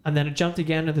 and then it jumped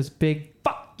again to this big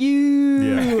 "fuck you"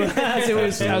 Yeah. as it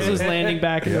was landing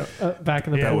back in the That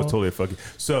pool. was totally a fucking.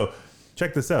 So,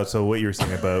 check this out. So, what you were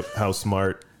saying about how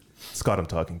smart Scott I'm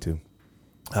talking to,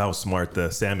 how smart the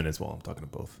salmon is. Well, I'm talking to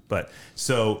both. But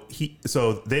so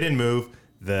they didn't move.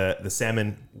 The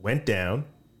salmon went down,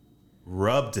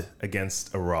 rubbed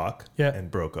against a rock, and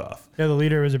broke off. Yeah, the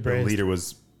leader was a The braised. leader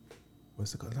was,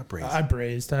 what's it called? Not braised. I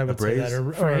braised. I would say that.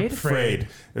 Or Frayed? frayed.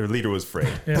 The leader was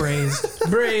frayed. Yeah.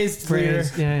 Braised. Braised. leader.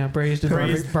 Braised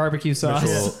and barbecue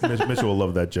sauce. Mitchell will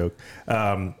love that joke.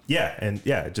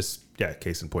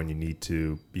 Case in point, you need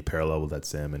to be parallel with that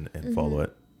salmon and follow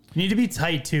it. You need to be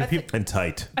tight too. And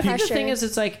tight. I think the Pressure. thing is,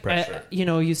 it's like,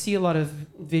 you see a lot of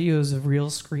videos of real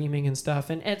screaming and stuff.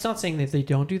 And it's not saying that they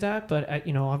don't do that, but,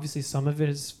 obviously some of it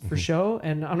is for show.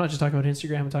 And I'm not just talking about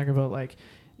Instagram. I'm talking about, like,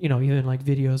 even like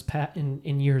videos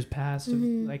in years past. Of,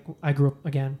 like, I grew up,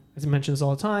 again, as I mention this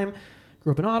all the time,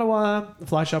 grew up in Ottawa. The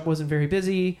fly shop wasn't very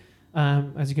busy.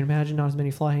 As you can imagine, not as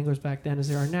many fly anglers back then as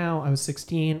there are now. I was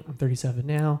 16. I'm 37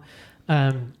 now.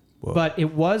 But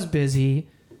it was busy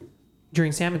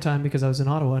during salmon time because I was in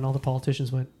Ottawa and all the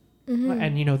politicians went.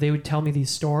 And, they would tell me these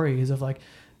stories of like,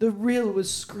 the reel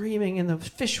was screaming and the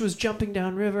fish was jumping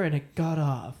downriver and it got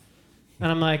off. And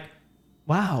I'm like,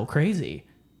 wow, crazy.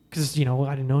 Because, I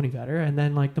didn't know any better. And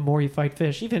then, like, the more you fight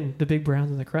fish, even the big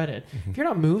browns in the credit, if you're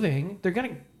not moving, they're going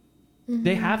to,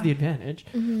 they have the advantage.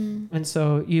 And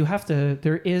so you have to,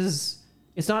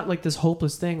 it's not like this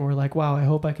hopeless thing where like, wow, I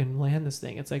hope I can land this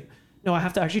thing. It's like, no, I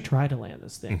have to actually try to land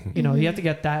this thing. You have to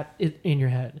get that in your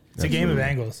head. It's a game of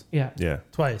angles. Yeah. Yeah.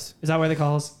 Twice. Is that why they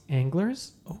call us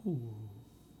anglers? Oh.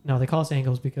 No, they call us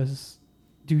anglers because,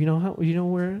 do you know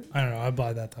where? I don't know. I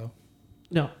buy that though.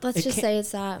 No. Let's just say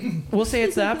it's that. We'll say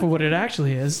it's that, but what it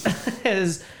actually is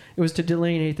it was to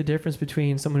delineate the difference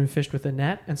between someone who fished with a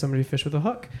net and somebody who fished with a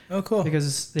hook. Oh, cool.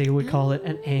 Because they would call it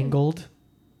an angled,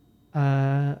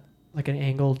 like an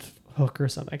angled hook or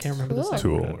something. I can't remember the second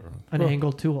Tool. word. An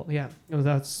angled tool. Yeah,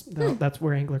 that's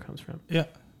where angler comes from. Yeah.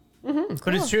 Mm-hmm.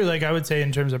 But it's true. Like I would say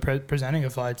in terms of presenting a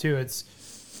fly too,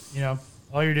 it's, you know,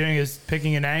 all you're doing is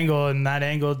picking an angle, and that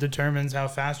angle determines how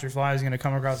fast your fly is going to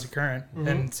come across the current. Mm-hmm.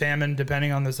 And salmon,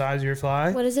 depending on the size of your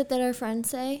fly, What is it that our friends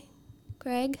say,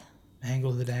 Greg?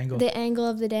 angle the dangle. The angle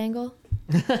of the dangle.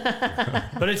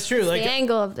 But it's true. Like The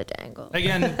angle of the dangle.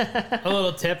 again, a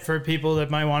little tip for people that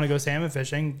might want to go salmon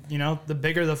fishing. You know, the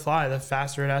bigger the fly, the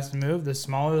faster it has to move. The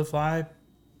smaller the fly,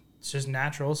 it's just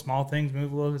natural. Small things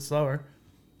move a little bit slower.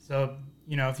 So,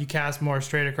 you know, if you cast more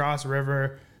straight across a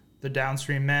river, the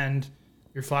downstream mend,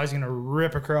 your fly's going to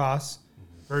rip across.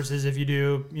 Versus if you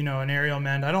do, you know, an aerial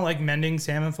mend. I don't like mending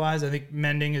salmon flies. I think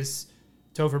mending is,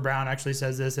 Topher Brown actually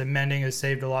says this, that mending has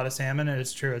saved a lot of salmon, and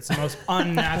it's true. It's the most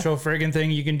unnatural friggin' thing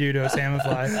you can do to a salmon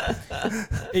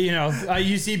fly. You know,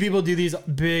 you see people do these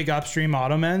big upstream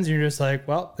auto mends, and you're just like,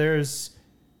 well, there's,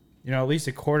 you know, at least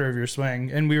a quarter of your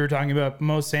swing. And we were talking about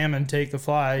most salmon take the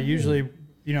fly, usually,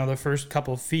 you know, the first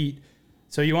couple feet.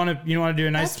 So you want to do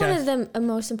a nice That's cast. one of the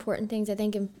most important things, I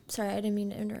think. Sorry, I didn't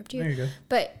mean to interrupt you. There you go.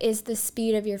 But is the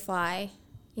speed of your fly,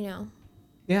 you know,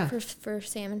 Yeah. for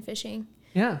salmon fishing.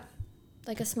 Yeah.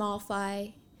 Like a small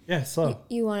fly, Yeah, slow.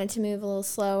 you want it to move a little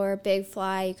slower. Big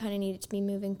fly, you kind of need it to be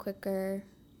moving quicker.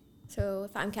 So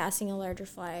if I'm casting a larger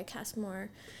fly, I cast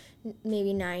more,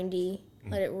 maybe 90,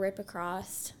 let it rip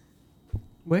across.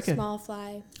 Wicked. Small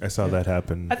fly. I saw that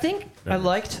happen. I think I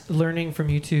liked learning from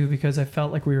you two because I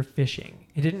felt like we were fishing.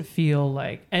 It didn't feel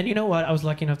like, and you know what? I was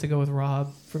lucky enough to go with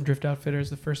Rob from Drift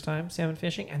Outfitters the first time salmon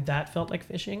fishing, and that felt like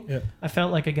fishing. Yeah. I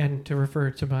felt like, again, to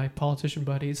refer to my politician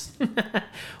buddies when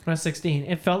I was 16,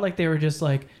 it felt like they were just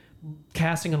like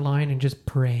casting a line and just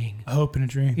praying, Hope and a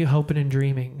dream. you hoping and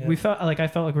dreaming. Yeah. I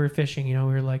felt like we were fishing. You know,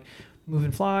 we were like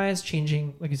moving flies,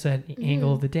 changing, like you said, the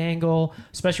angle of the dangle.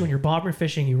 Especially when you're bobber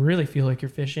fishing, you really feel like you're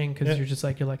fishing because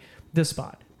you're like this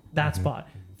spot, that spot,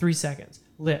 3 seconds,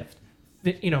 lift.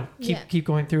 You know, keep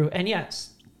going through. And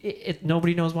yes,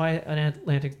 nobody knows why an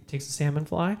Atlantic takes a salmon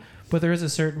fly, but there is a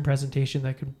certain presentation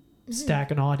that could stack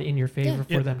an odd in your favor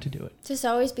for them to do it. Just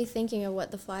always be thinking of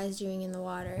what the fly is doing in the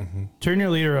water. Turn your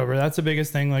leader over. That's the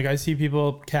biggest thing. Like I see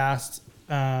people cast,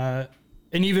 and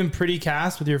even pretty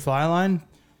cast with your fly line.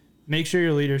 Make sure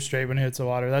your leader's straight when it hits the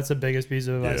water. That's the biggest piece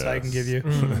of advice I can give you.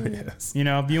 Yes. You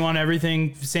know, you want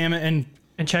everything salmon,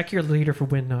 And check your leader for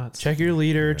wind knots. check your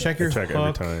leader, check your Check hook.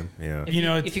 every time. Yeah. You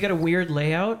know, If you got a weird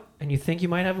layout and you think you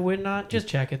might have a wind knot, just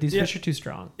check it. These fish are too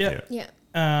strong. yeah. Yeah.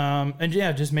 And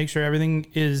yeah, just make sure everything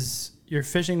is, you're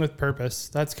fishing with purpose.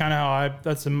 That's kind of how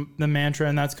that's the mantra.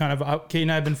 And that's kind of, Kate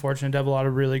and I have been fortunate to have a lot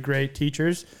of really great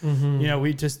teachers. You know,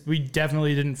 we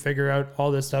definitely didn't figure out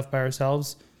all this stuff by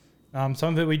ourselves. Some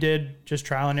of it we did just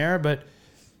trial and error, but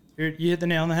you hit the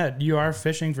nail on the head. You are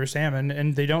fishing for salmon,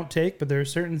 and they don't take, but there are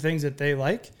certain things that they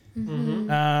like.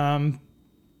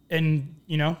 And,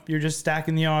 you know, you're just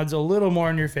stacking the odds a little more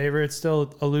in your favor. It's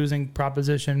still a losing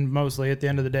proposition mostly at the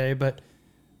end of the day, but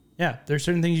yeah, there's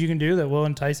certain things you can do that will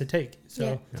entice a take. So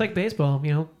Yeah. It's like baseball.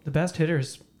 You know, the best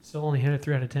hitters still only hit it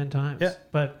 3 out of 10 times. Yeah.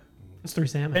 But it's 3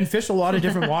 salmon. and fish a lot of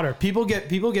different water. People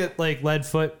get like lead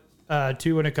foot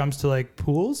too when it comes to like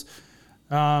pools.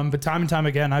 But time and time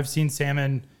again, I've seen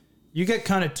salmon. You get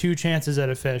kind of 2 chances at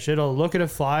a fish. It'll look at a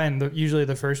fly, and usually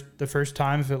the first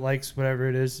time, if it likes whatever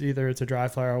it is, either it's a dry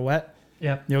fly or wet,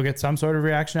 Yep. you'll get some sort of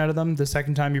reaction out of them. The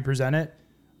second time you present it,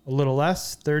 a little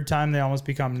less. Third time, they almost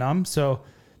become numb. So,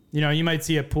 you know, you might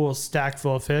see a pool stacked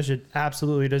full of fish. It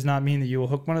absolutely does not mean that you will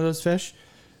hook one of those fish.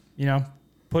 You know,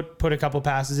 put a couple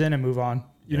passes in and move on.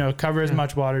 You know, cover as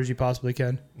much water as you possibly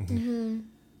can.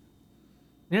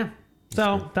 Yeah.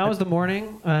 So that was the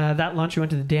morning. That lunch, we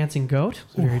went to the Dancing Goat. It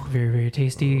was very, very, very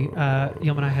tasty.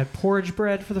 Yum and I had porridge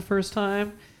bread for the first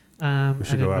time. We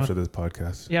should go after this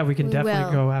podcast. Yeah, we can We definitely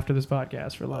will. go after this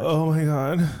podcast for lunch. Oh my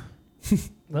god.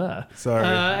 Ugh. Sorry.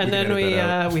 And can then edit we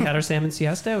that out. we had our salmon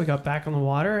siesta. We got back on the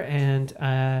water, and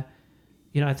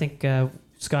you know, I think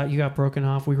Scott, you got broken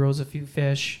off. We rose a few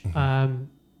fish.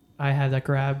 I had that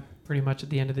grab pretty much at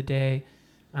the end of the day,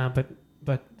 but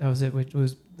that was it.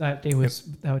 That day was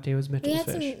We Mitchell's had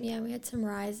fish. we had some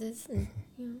rises. And,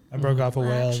 you know, I broke off a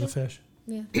whale as a Action. fish.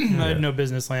 yeah. I had no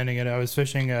business landing it. I was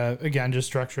fishing, again, just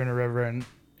structure in a river, and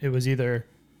it was either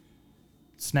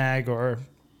snag or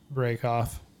break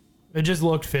off. It just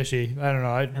looked fishy. I don't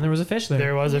know. And there was a fish there,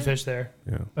 There was a fish there.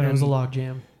 Yeah. but it was a and- log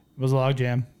jam. It was a log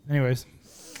jam. Anyways,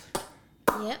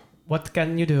 Yep. What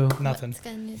can you do? Nothing.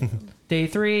 Day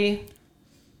 3,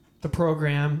 the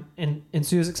program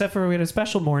ensues, except for we had a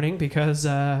special morning because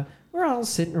we're all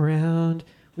sitting around.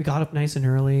 We got up nice and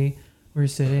early. We were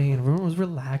sitting and everyone was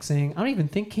relaxing. I don't even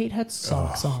think Kate had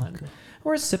socks on. God.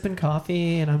 We're sipping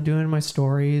coffee and I'm doing my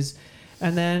stories.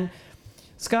 And then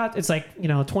Scott, it's like,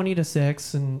 20 to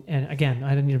 6. And again, I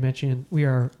didn't need to mention, we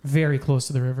are very close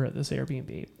to the river at this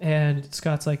Airbnb. And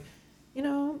Scott's like,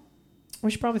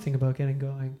 we should probably think about getting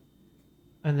going.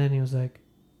 And then he was like,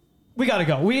 we gotta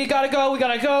go.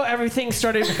 Everything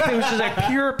started, it was just like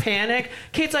pure panic.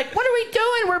 Kate's like, what are we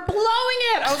doing? We're blowing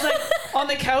it. I was like on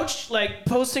the couch, like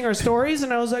posting our stories.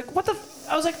 And I was like,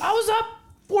 I was up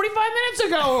 45 minutes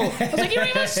ago. I was like, you don't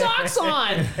even have socks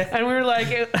on. And we were like,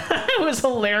 it was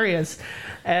hilarious.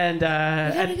 And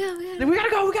we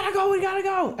gotta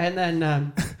go. And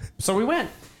then, so we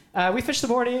went. We fished the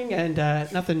morning and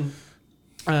nothing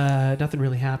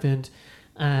really happened,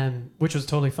 which was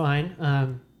totally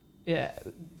fine. Yeah,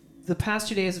 the past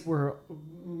 2 days were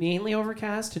mainly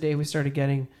overcast. Today we started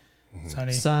getting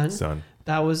sun.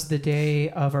 That was the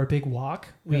day of our big walk.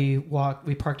 We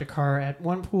parked a car at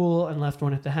one pool and left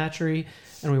one at the hatchery,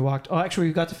 and we walked. Oh, actually,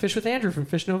 we got to fish with Andrew from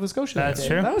Fish Nova Scotia. That's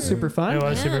true. That was super fun. It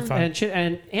was super fun.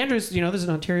 And Andrew's, there's an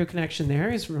Ontario connection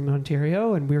there. He's from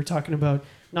Ontario, and we were talking about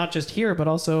not just here, but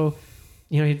also,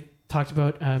 he talked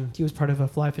about he was part of a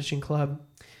fly fishing club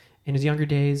in his younger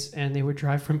days, and they would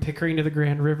drive from Pickering to the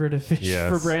Grand River to fish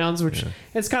for browns, which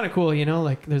it's kind of cool,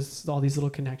 like there's all these little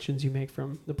connections you make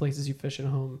from the places you fish at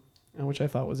home, which I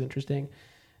thought was interesting.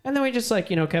 And then we just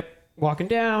kept walking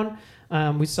down.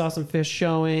 We saw some fish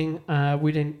showing.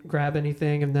 We didn't grab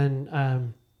anything, and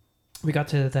then we got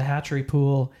to the hatchery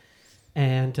pool,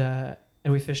 and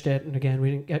we fished it. And again,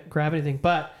 we didn't grab anything.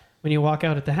 But when you walk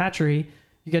out at the hatchery,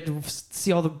 you get to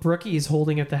see all the brookies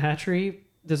holding at the hatchery.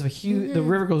 There's a huge, the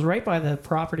river goes right by the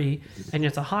property, and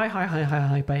it's a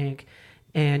high bank,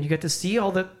 and you get to see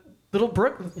all the little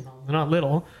brook, they're not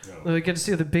little, you get to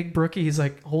see the big brookies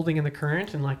like holding in the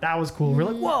current, and like that was cool. We're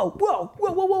like,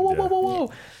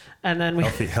 whoa, and then we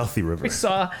healthy river. We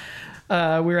saw, we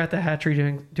were at the hatchery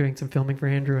doing some filming for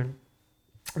Andrew, and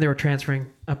they were transferring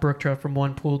a brook trout from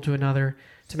one pool to another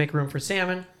to make room for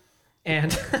salmon,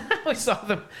 and we saw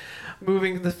them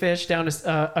moving the fish down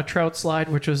a trout slide,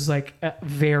 which was like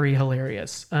very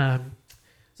hilarious. So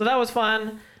that was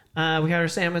fun. We had our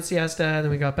salmon siesta, and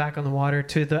then we got back on the water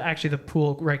to the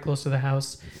pool right close to the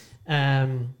house.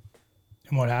 And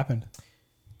what happened?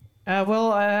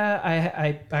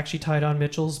 I actually tied on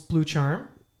Mitchell's Blue Charm.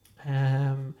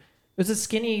 It was a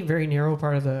skinny, very narrow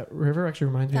part of the river. Actually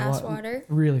reminds me of fast water.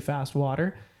 Really fast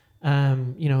water.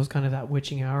 It was kind of that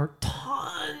witching hour.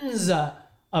 Tons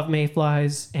of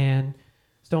mayflies and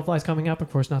stoneflies coming up.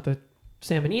 Of course, not the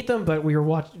salmon eat them, but we were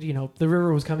watching, the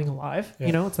river was coming alive.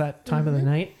 Yeah. It's that time of the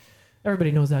night.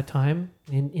 Everybody knows that time.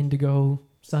 Indigo,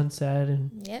 sunset,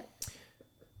 and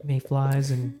mayflies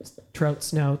and trout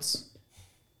snouts.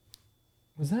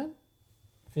 Was that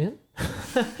Finn?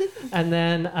 and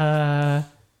then I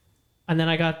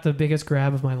got the biggest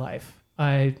grab of my life.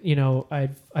 I've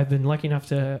been lucky enough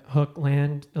to hook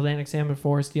Atlantic salmon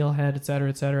before, steelhead, et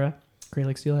cetera. Great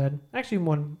Lake steelhead. Actually,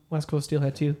 one West Coast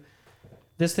steelhead too.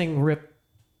 This thing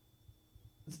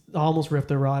almost ripped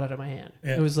the rod out of my hand.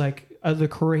 Yeah. It was like the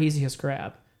craziest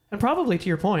grab. And probably to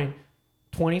your point,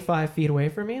 25 feet away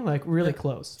from me, like really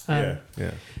close. Yeah.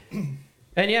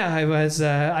 And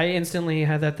I instantly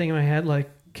had that thing in my head. Like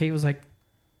Kate was like,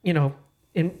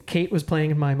 and Kate was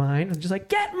playing in my mind. I was just like,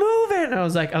 get moving. And I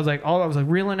was like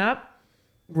reeling up,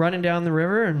 running down the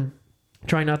river and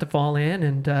trying not to fall in.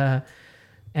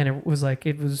 And it was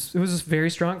this very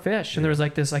strong fish. And there was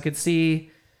like this, I could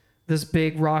see this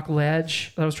big rock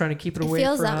ledge that I was trying to keep it away from. It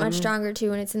feels that much stronger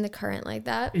too when it's in the current like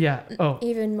that. Yeah. Oh,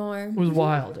 even more. It was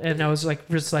wild. And I was like,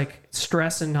 just like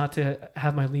stressing not to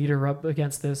have my leader up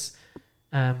against this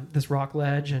rock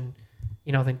ledge. And,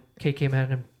 then Kate came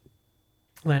in and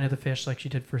landed the fish like she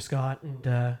did for Scott.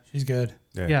 And she's good.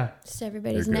 Yeah. Just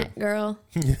everybody's net girl.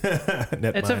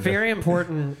 It's a very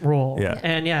important role. Yeah.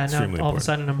 And now all of a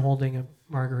sudden I'm holding a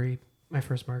Margaree, my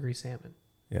first Margaree salmon.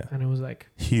 Yeah. And it was like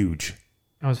huge.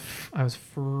 I was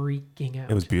freaking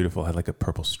out. It was beautiful. It had like a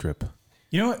purple strip.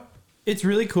 You know what? It's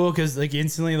really cool because like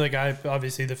instantly, like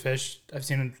obviously the fish,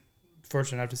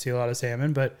 fortunate enough to see a lot of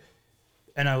salmon,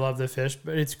 and I love the fish,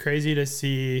 but it's crazy to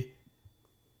see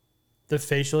the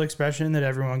facial expression that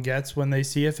everyone gets when they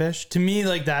see a fish. To me,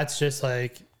 like that's just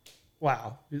like,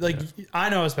 wow. Like I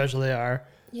know especially they are.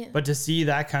 Yeah. But to see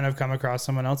that kind of come across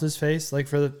someone else's face, like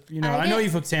for the, I know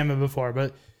you've hooked salmon before,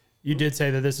 but You did say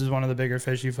that this is one of the bigger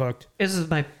fish you've hooked. This is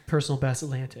my personal best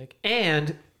Atlantic.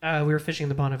 And we were fishing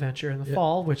the Bonaventure in the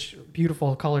fall, which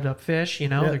beautiful colored up fish,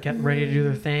 they're getting ready to do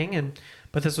their thing.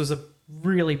 But this was a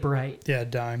really bright,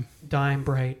 dime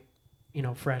bright,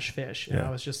 fresh fish. And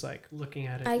I was just like looking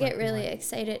at it. I get really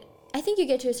excited. I think you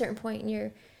get to a certain point in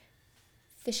your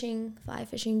fly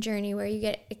fishing journey where you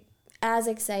get as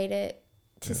excited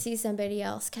to see somebody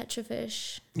else catch a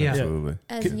fish Absolutely.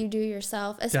 as you do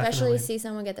yourself, especially see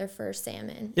someone get their first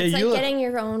salmon. Yeah, it's like getting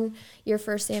your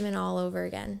first salmon all over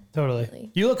again. Totally.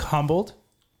 Really. You look humbled.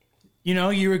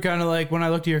 You were kind of like, when I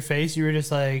looked at your face, you were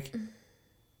just like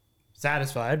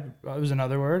satisfied, was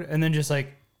another word. And then just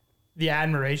like the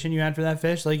admiration you had for that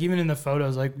fish, like even in the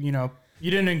photos, like, you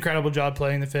did an incredible job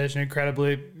playing the fish, and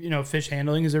incredibly, fish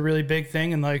handling is a really big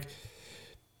thing. And like,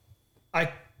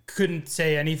 I couldn't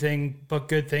say anything but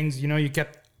good things. I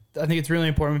think it's really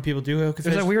important when people do hook a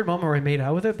fish. There's a weird moment where I made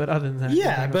out with it, but other than that.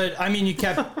 Yeah, but I mean, you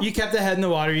kept the head in the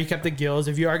water, you kept the gills.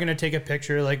 If you are going to take a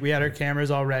picture, like we had our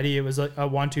cameras already, it was like a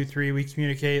 1, 2, 3, we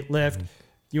communicate, lift. Mm-hmm.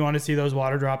 You want to see those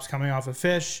water drops coming off a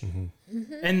fish. Mm-hmm.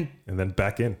 Mm-hmm. And then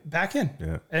back in.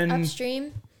 Yeah. And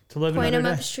upstream. To live point another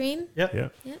them day. Upstream.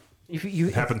 Yep.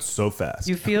 It happens so fast.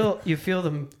 You feel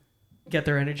them get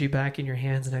their energy back in your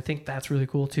hands, and I think that's really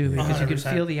cool too, because 100%. You can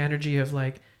feel the energy of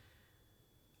like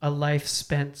a life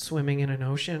spent swimming in an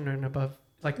ocean and above,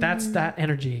 like that's that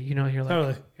energy. You're like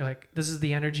totally. You're like, this is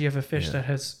the energy of a fish that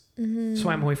has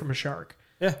swam away from a shark,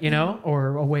 yeah,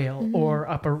 or a whale, or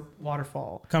up a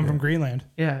waterfall, come from Greenland,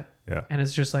 yeah, and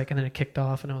it's just like, and then it kicked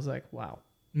off, and I was like, wow,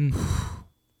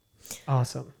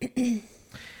 awesome.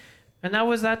 And that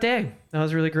was that day. That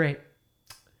was really great.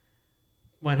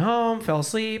 Went home, fell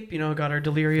asleep, got our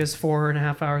delirious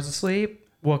 4.5 hours of sleep,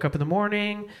 woke up in the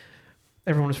morning,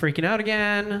 everyone was freaking out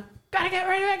again. Gotta get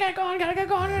ready, gotta get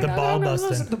going. The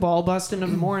ball busting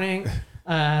of the morning.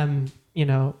 And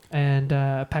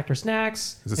packed our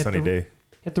snacks. It was a sunny day.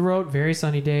 Hit the road, very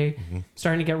sunny day. Mm-hmm.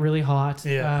 Starting to get really hot.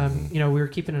 Yeah. We were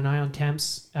keeping an eye on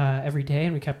temps every day,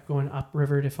 and we kept going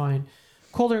upriver to find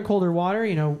colder and colder water.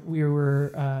 We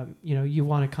were, you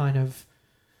want to kind of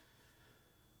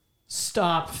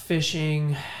stop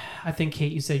fishing. I think,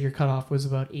 Kate, you said your cutoff was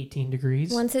about 18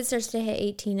 degrees. Once it starts to hit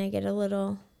 18, I get a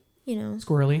little,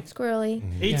 squirrely.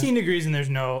 Mm-hmm. 18 degrees and there's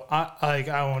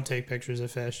I won't take pictures of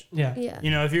fish. Yeah.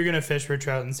 If you're going to fish for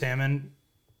trout and salmon,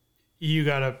 you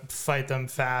got to fight them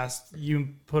fast. You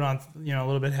put on, a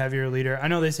little bit heavier leader. I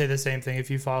know they say the same thing.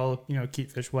 If you follow,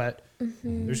 keep fish wet,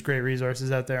 there's great resources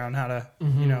out there on how to,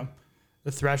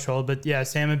 the threshold. But yeah,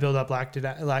 salmon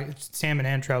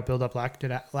and trout build up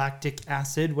lactic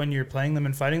acid when you're playing them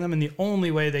and fighting them. And the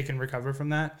only way they can recover from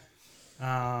that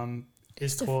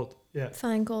is cold. Yeah.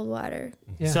 Fine cold water.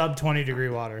 Yeah. Sub 20 degree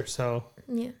water. So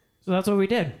yeah. So that's what we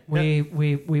did. We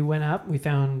went up, we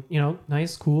found,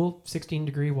 nice, cool 16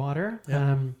 degree water. Yep.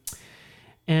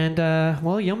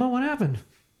 Yilma, what happened?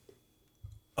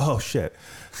 Oh shit!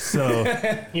 So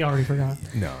You already forgot.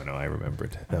 No, I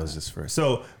remembered. That was just first.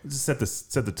 So just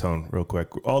set the tone real quick.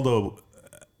 Aldo's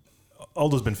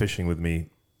been fishing with me,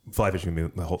 fly fishing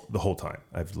with me the whole time.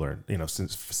 I've learned,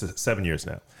 since 7 years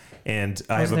now, and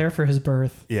I was there for his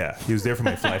birth. Yeah, he was there for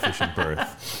my fly fishing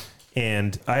birth,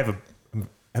 and I have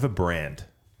a brand,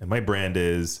 and my brand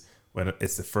is when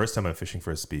it's the first time I'm fishing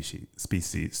for a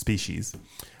species.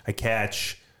 I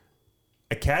catch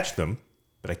them,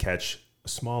 but I catch a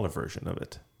smaller version of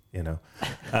it,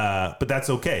 but that's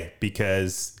okay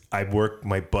because I work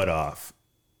my butt off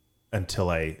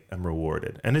until I am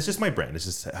rewarded, and it's just my brand. It's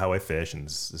just how I fish, and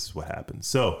this is what happens.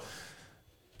 So,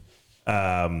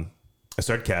 I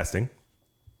started casting,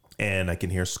 and I can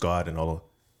hear Scott and all,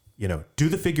 do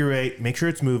the figure eight, make sure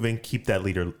it's moving, keep that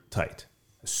leader tight.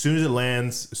 As soon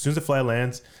as the fly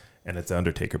lands, and it's the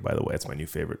Undertaker, by the way, it's my new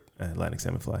favorite Atlantic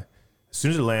salmon fly. As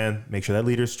soon as it lands, make sure that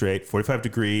leader's straight, 45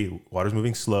 degree, water's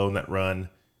moving slow in that run,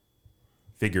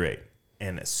 figure eight.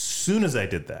 And as soon as I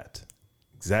did that,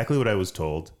 exactly what I was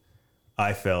told,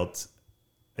 I felt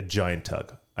a giant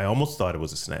tug. I almost thought it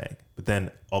was a snag, but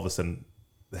then all of a sudden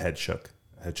the head shook.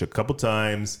 I had shook a couple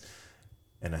times,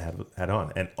 and I had it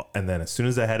on. And then as soon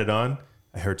as I had it on,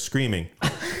 I heard screaming,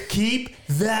 "Keep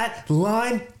that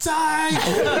line tight!"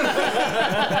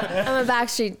 I'm a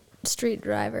backstreet street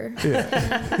driver. Yeah.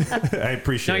 I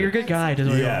appreciate it. No, you're a good guy.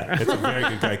 Yeah, it's a very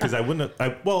good guy, because I would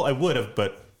have,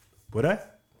 but would I?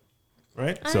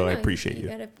 Right? So I appreciate you. You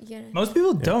gotta. most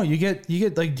people don't. You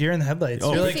get like deer in the headlights.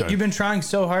 Oh, You're big like, time. you've been trying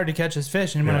so hard to catch this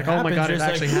fish, and when it Oh happens, my God, you're it just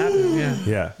actually like, happened. Yeah.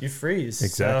 Yeah. you freeze.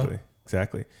 Exactly. So,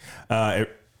 Exactly.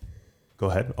 Go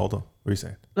ahead, Aldo. What are you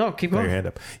saying? No, keep Got going. your hand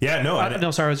up. Yeah, no.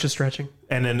 No, sorry, I was just stretching.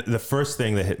 And then the first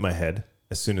thing that hit my head,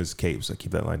 as soon as Kate was like,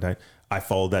 keep that line tight, I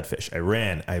followed that fish. I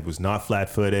ran. I was not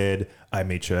flat-footed. I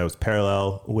made sure I was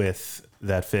parallel with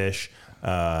that fish.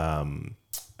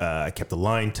 I kept the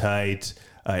line tight.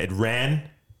 It ran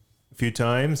a few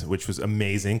times, which was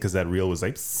amazing because that reel was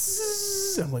like,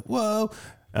 I'm like, whoa.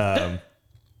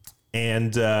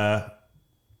 And the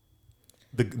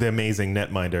amazing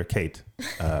netminder, Kate,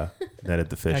 netted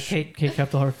the fish. Kate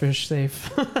kept all her fish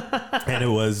safe. And it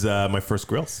was my first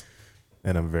grills.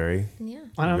 And I'm very... Yeah.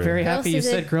 I'm very happy you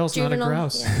said grills, not a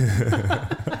grouse. Yeah.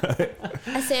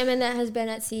 A salmon that has been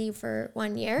at sea for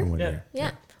 1 year.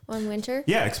 Yeah. One winter.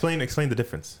 Yeah, explain the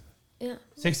difference. Yeah.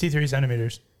 63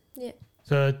 centimeters. Yeah.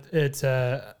 So it's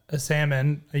a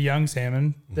salmon, a young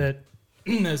salmon that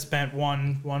has spent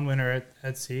one winter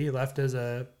at sea, left as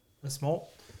a smolt,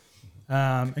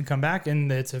 and come back,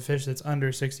 and it's a fish that's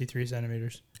under 63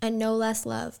 centimeters. And no less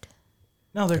loved.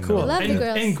 No, they're cool. I love the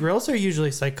grills. And grills are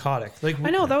usually psychotic. Like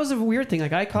I know, that was a weird thing.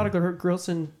 Like I caught a grills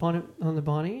on the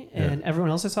Bonnie, and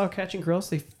everyone else I saw catching grills,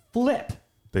 they flip.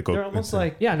 They're almost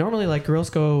like, normally like grills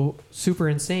go super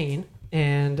insane,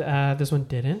 and this one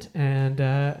didn't, and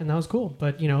that was cool.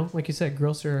 But you know, like you said,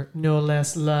 grills are no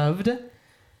less loved,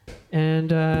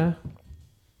 and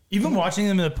even watching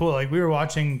them in the pool, like we were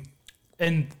watching,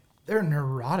 and they're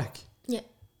neurotic. Yeah.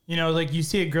 You know, like you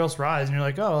see a grills rise, and you're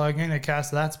like, oh, I'm gonna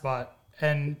cast that spot,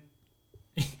 and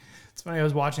it's funny. I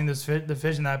was watching the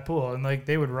fish in that pool, and like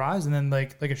they would rise, and then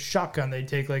like a shotgun, they'd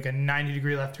take like a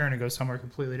 90-degree left turn and go somewhere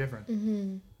completely different.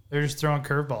 Mm-hmm. They're just throwing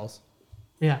curveballs.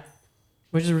 Yeah,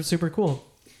 which is super cool,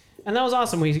 and that was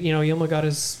awesome. Yilma got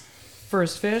his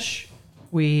first fish.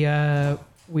 We spent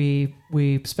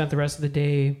the rest of the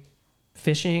day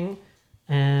fishing,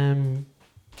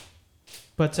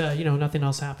 but nothing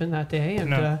else happened that day.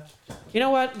 And you know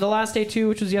what? The last day too,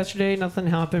 which was yesterday, nothing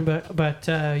happened. But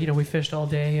we fished all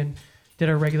day and did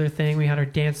our regular thing. We had our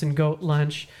dancing goat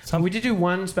lunch. We did do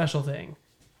one special thing,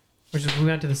 which is we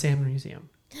went to the Salmon Museum.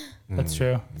 That's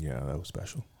true. Yeah, that was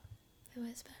special. It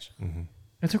was special. Mm-hmm.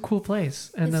 It's a cool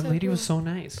place, and It's the so lady cool. was so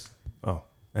nice. Oh,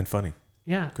 and funny.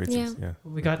 Yeah, Great Yeah. sense. Yeah.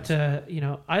 we got to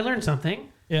I learned something.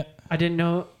 Yeah. I didn't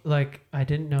know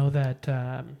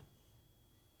that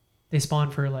they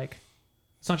spawn for like,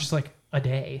 it's not just like a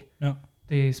day. No.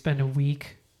 They spend a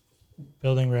week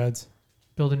Building reds.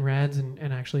 building reds and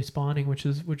actually spawning, which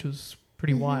was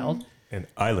pretty wild. And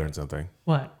I learned something.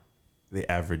 What? The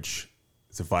average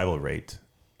survival rate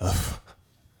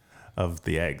of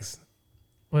the eggs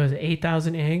What is it?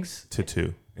 8,000 eggs to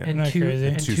 2. Yeah. and Isn't that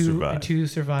crazy? two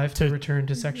survive to To- return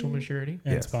to sexual maturity.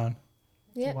 And Yes. spawn.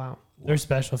 Yeah. Wow. They're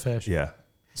special fish. Yeah.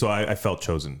 So I felt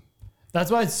chosen. That's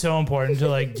why it's so important to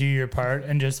like do your part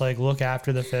and just like look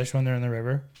after the fish when they're in the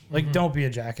river. Like don't be a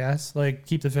jackass. Like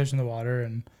keep the fish in the water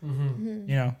and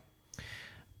you know.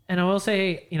 And I will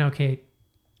say, Kate,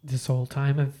 this whole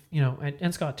time of,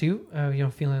 and Scott too,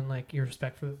 feeling like your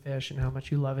respect for the fish and how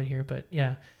much you love it here. But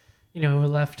yeah, we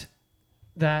left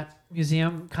that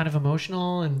museum kind of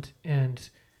emotional, and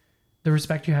the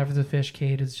respect you have for the fish,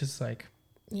 Kate, is just like,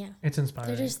 Yeah. it's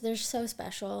inspiring. They're so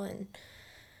special, and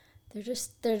they're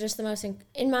just the most,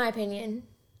 in my opinion,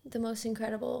 the most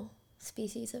incredible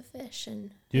species of fish.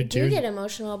 And I do get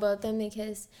emotional about them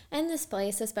because, and this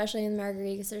place, especially in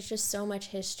Margaree, because there's just so much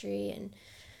history and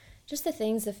just the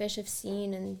things the fish have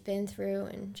seen and been through,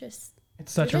 and just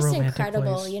It's such a they're just romantic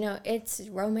incredible. place. It's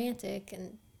romantic,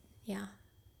 and yeah,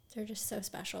 they're just so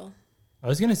special. I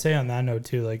was gonna say on that note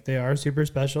too, like they are super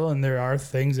special, and there are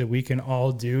things that we can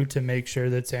all do to make sure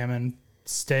that salmon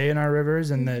stay in our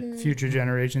rivers and that future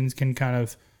generations can kind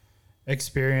of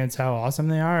experience how awesome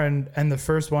they are. And the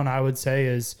first one I would say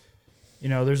is,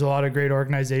 there's a lot of great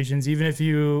organizations. Even if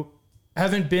you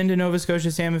haven't been to Nova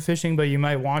Scotia salmon fishing, but you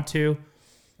might want to,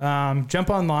 jump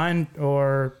online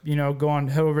or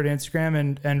head over to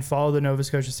Instagram and follow the Nova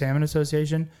Scotia Salmon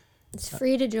Association. It's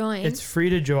free to join. It's free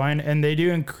to join, and they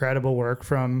do incredible work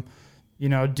from,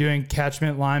 doing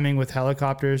catchment liming with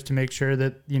helicopters to make sure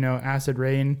that, acid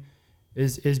rain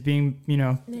is being,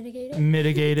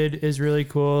 mitigated is really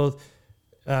cool.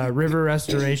 River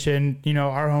restoration,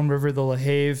 our home river, the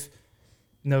LaHave,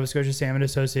 Nova Scotia Salmon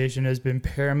Association has been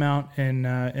paramount in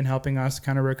helping us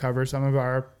kind of recover some of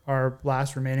our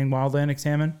last remaining wild Atlantic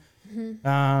salmon.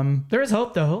 There is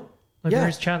hope, though. Like we Yeah. were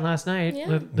just chatting last night,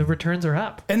 Yeah. the returns are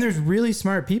up. And there's really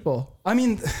smart people. I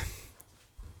mean,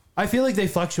 I feel like they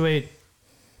fluctuate,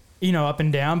 up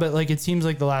and down, but like it seems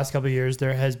like the last couple of years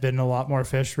there has been a lot more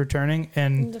fish returning,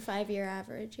 and The 5-year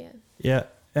average, yeah. yeah,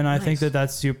 and I think Nice.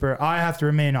 that's super. I have to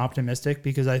remain optimistic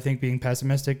because I think being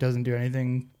pessimistic doesn't do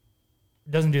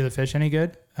the fish any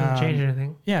good. Doesn't change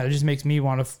anything. Yeah, it just makes me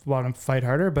want to fight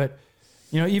harder. But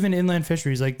even inland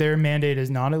fisheries, like their mandate is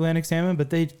not Atlantic salmon, but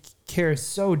they care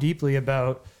so deeply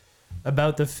about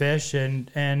the fish. And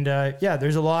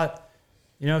there's a lot,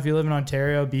 if you live in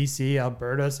Ontario, BC,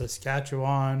 Alberta,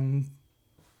 Saskatchewan,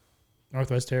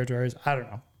 Northwest Territories, I don't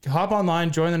know. Hop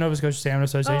online, join the Nova Scotia Salmon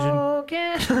Association.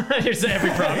 Okay. Here's every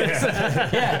province.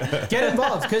 Yeah, get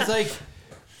involved because,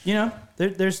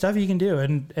 there's stuff you can do,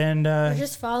 and or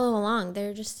just follow along.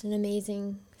 They're just an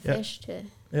amazing fish to.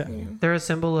 Yeah, they're a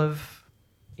symbol of,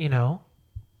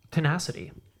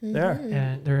 tenacity. Mm-hmm. They are,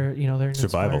 and they're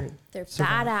survival. inspired. They're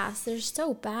badass. They're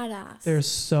so badass. They're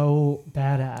so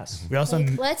badass. we also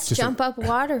let's jump up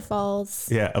waterfalls.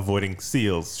 Yeah, avoiding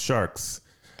seals, sharks,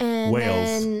 And whales.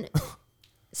 then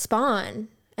spawn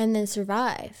and then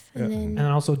survive and And then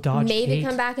also dodge maybe Kate.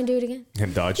 come back and do it again.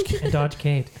 and dodge. And dodge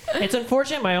Kate. It's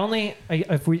unfortunate.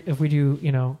 If we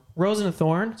do rose and a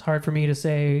thorn, it's hard for me to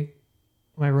say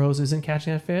my rose isn't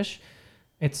catching that fish.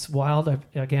 It's wild.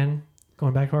 Again,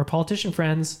 going back to our politician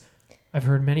friends, I've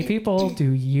heard many people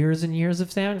do years and years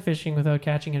of salmon fishing without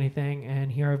catching anything, and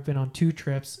here I've been on 2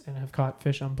 trips and have caught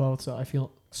fish on both, so I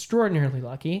feel extraordinarily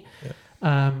lucky.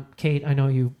 Kate, I know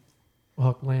you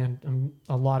hook land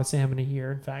a lot of salmon a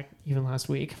year. In fact, even last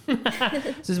week.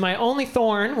 This is my only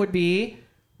thorn would be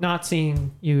not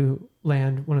seeing you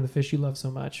land one of the fish you love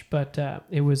so much. But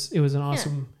it was an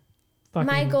awesome,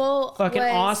 My goal fucking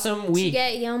was awesome week. to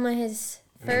get Yelma his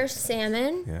first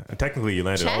salmon. Yeah, and technically you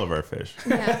landed Check. all of our fish.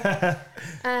 Yeah.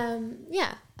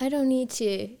 I don't need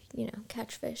to,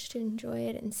 catch fish to enjoy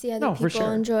it and see other No, for people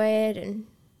sure. enjoy it,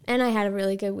 and I had a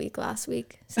really good week last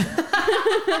week. So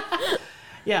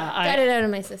Yeah, got it out of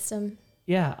my system.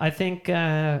 Yeah, I think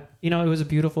it was a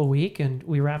beautiful week, and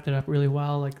we wrapped it up really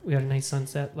well. Like we had a nice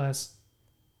sunset last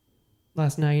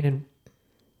night, and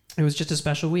it was just a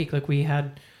special week. Like we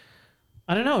had,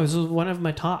 I don't know, it was one of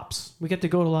my tops. We get to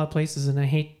go to a lot of places, and I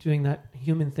hate doing that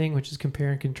human thing, which is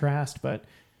compare and contrast. But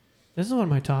this is one of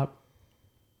my top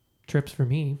trips for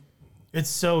me. it's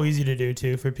so easy to do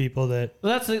too for people that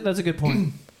Well, that's a good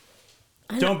point.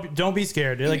 don't be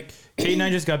scared. Like Kate and I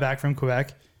just got back from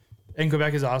Quebec, and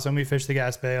Quebec is awesome. We fished the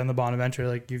Gaspé on the Bonaventure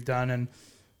like you've done, and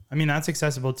I mean that's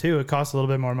accessible too. It costs a little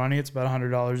bit more money. It's about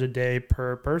 $100 a day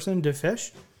per person to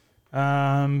fish.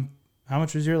 How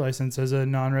much was your license as a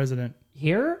non-resident?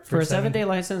 Here for a 7 7-day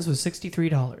license was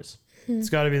 $63, It's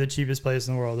got to be the cheapest place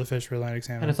in the world to fish for Atlantic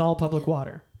salmon. and it's all public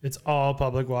water. It's all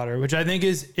public water, which I think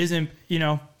isn't,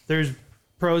 there's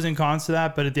pros and cons to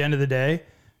that, but at the end of the day,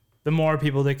 the more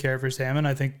people that care for salmon,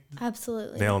 I think,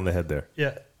 Absolutely. Nail on the head there.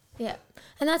 yeah. Yeah.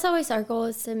 And that's always our goal,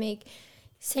 is to make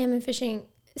salmon fishing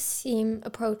seem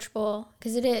approachable,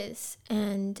 because it is,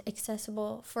 and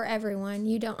accessible for everyone.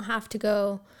 You don't have to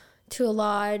go to a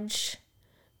lodge,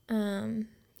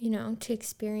 to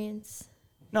experience.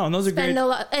 No, and those are great. Spend a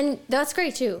lot, and that's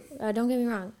great too. Don't get me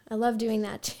wrong. I love doing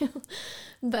that too.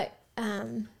 But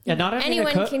Yeah, not everything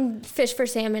anyone can fish for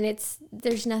salmon.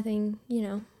 There's nothing,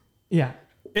 Yeah.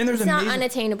 And there's it's not amazing,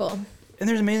 unattainable. and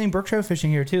there's amazing brook trout fishing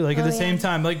here too. Like at Oh, the same yeah.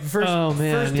 time, like first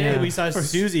day we saw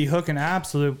Susie hook an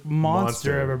absolute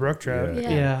monster of a brook trout. Yeah.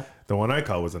 Yeah. The one I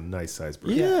caught was a nice size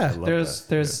brook. Yeah. I love There's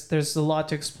that. there's a lot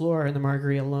to explore in the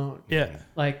Margaree alone. Yeah,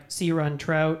 Like sea run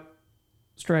trout,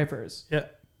 stripers. yeah.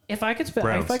 If I could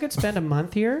Browns. spend a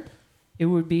month here, it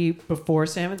would be before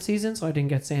salmon season, so I didn't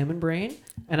get salmon brain,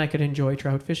 and I could enjoy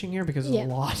trout fishing here because there's Yeah.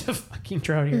 a lot of fucking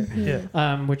trout here,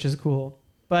 Yeah. which is cool.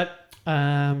 But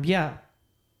yeah,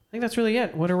 I think that's really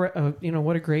it. What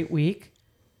a great week.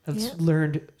 I've Yeah.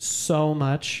 learned so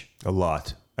much. A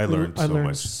lot. I learned so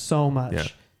much. so much. Yeah.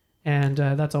 And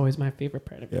that's always my favorite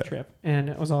part of the Yeah. trip. And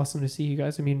it was awesome to see you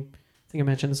guys. I mean, I think I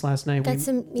mentioned this last night.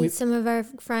 Meet some of our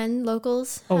friend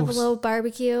locals. Oh, Have a little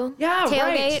barbecue. Yeah, tailgate.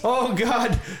 right. Oh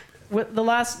God. With the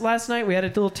last night we had a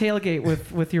little tailgate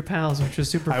with your pals, which was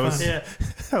super fun. Yeah.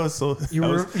 I was so You I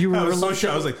were- was, you were I was so reluctant.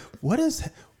 shocked. I was like, what is?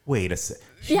 Wait a sec.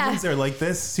 Yeah. Humans are like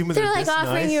this. Humans They're are like this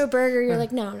offering nice? you a burger. You're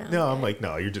like, no. No, I'm like,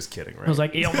 no, you're just kidding, right? I was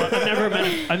like, Yelma,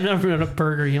 I've never been a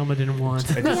burger Yelma didn't want.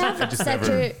 We have such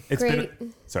a it's great.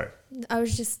 been. Sorry. I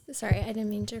was just sorry. I didn't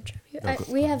mean to interrupt you. No, go-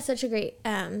 We have such a great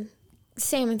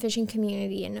salmon fishing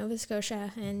community in Nova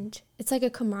Scotia, and it's like a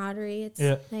camaraderie. It's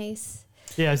Yeah. nice.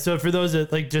 Yeah, so for those that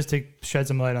just to shed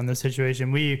some light on this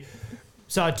situation, we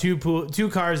saw two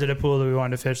cars at a pool that we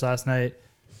wanted to fish last night,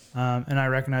 and I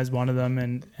recognized one of them,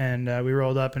 and we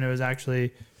rolled up, and it was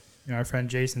actually our friend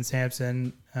Jason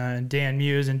Sampson and Dan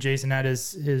Muse, and Jason had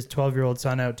his 12-year-old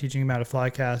son out teaching him how to fly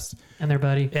cast, And their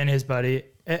buddy. and his buddy,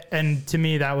 and to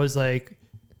me that was like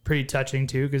pretty touching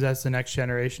too, because that's the next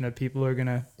generation of people who are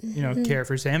gonna care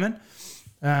for salmon,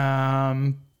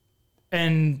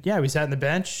 and yeah, we sat on the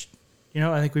bench.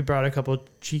 I think we brought a couple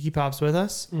cheeky pops with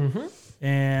us. Mm-hmm.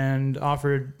 and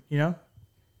offered, And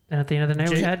at the end of the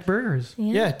night, we had burgers.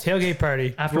 yeah, tailgate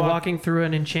party. After walking through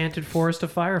an enchanted forest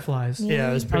of fireflies. Yeah,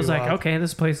 it was pretty I was like, wild. okay,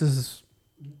 this place is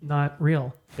not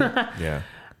real. Yeah.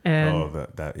 And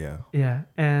Yeah. yeah,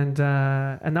 and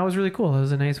that was really cool. It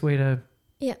was a nice way to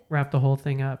wrap the whole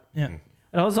thing up. Yeah.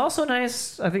 It was also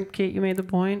nice, I think, Kate, you made the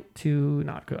point, to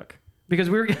not cook. Because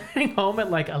we were getting home at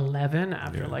like 11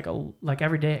 after like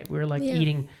every day. We were like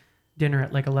eating dinner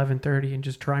at like 11:30 and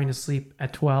just trying to sleep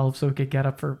at 12 so we could get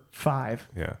up for 5.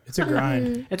 Yeah. It's a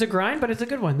grind. It's a grind, but it's a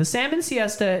good one. The salmon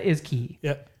siesta is key.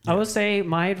 Yep. I would say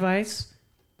my advice,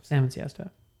 salmon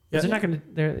siesta. Because they're not going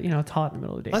to, it's hot in the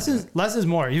middle of the day. Less is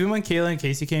more. Even when Kayla and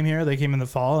Casey came here, they came in the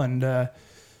fall, and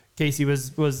Casey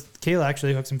Kayla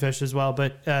actually hooked some fish as well,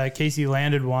 but Casey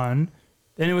landed one,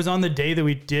 and it was on the day that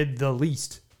we did the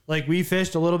least. Like, we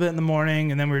fished a little bit in the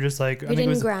morning, and then we were just like, We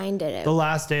didn't grind it. The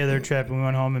last day of their trip, and we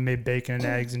went home and made bacon and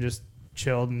eggs and just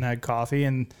chilled and had coffee.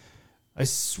 And I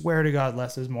swear to God,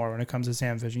 less is more when it comes to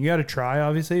salmon fishing. You got to try,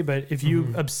 obviously, but if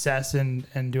you obsess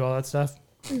and do all that stuff,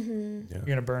 you're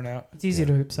going to burn out. It's easy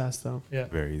to obsess, though. Yeah.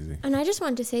 Very easy. And I just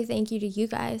want to say thank you to you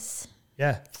guys.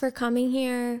 Yeah. For coming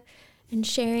here and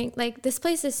sharing. Like, this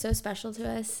place is so special to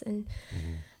us, and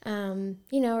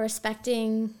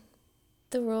respecting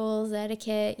the rules,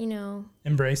 etiquette,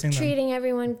 Embracing treating them.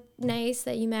 everyone nice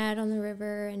that you met on the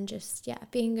river, and just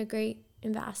being a great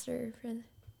ambassador for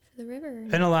the river.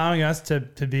 And allowing us to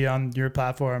be on your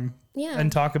platform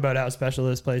and talk about how special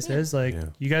this place is. Like,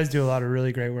 you guys do a lot of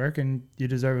really great work, and you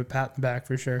deserve a pat on the back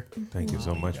for sure. Thank you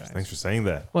so much. Thanks for saying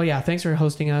that. Well, yeah, thanks for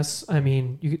hosting us. I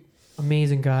mean, you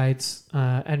amazing guides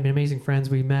and amazing friends.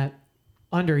 We met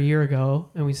under a year ago,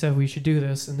 and we said we should do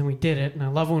this, and then we did it. And I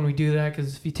love when we do that,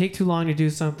 because if you take too long to do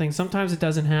something, sometimes it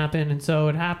doesn't happen. And so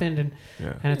it happened, and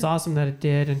it's awesome that it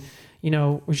did. And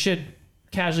we should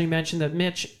casually mention that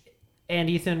Mitch and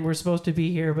Ethan were supposed to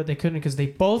be here, but they couldn't because they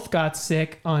both got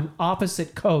sick on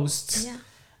opposite coasts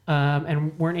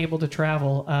and weren't able to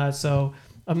travel. So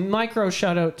a micro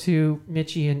shout out to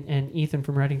Mitchie and Ethan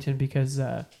from Reddington, because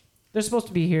they're supposed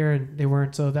to be here and they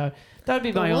weren't. So that would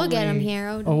be my only... We'll get them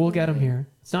here. We'll get them here.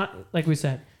 It's not, like we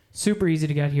said, super easy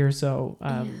to get here. So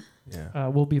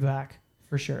we'll be back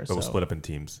for sure. But we'll split up in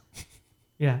teams.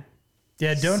 Yeah.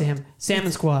 Yeah,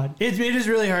 Salmon Squad. It is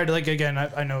really hard. Like, again,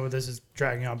 I know this is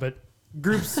dragging on, but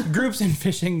groups in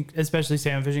fishing, especially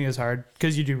salmon fishing, is hard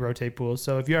because you do rotate pools.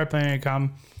 So if you are planning to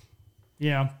come,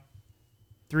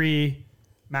 3,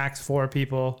 max 4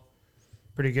 people,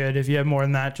 pretty good. If you have more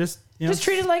than that, just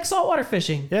treat it like saltwater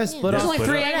fishing. Yeah, split There's up. only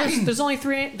 3 anglers.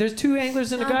 There's 2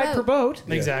 anglers in a guide per boat.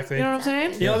 Exactly. You know what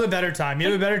I'm saying? You'll have a better time.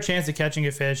 You have a better chance of catching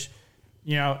a fish.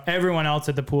 Everyone else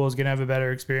at the pool is gonna have a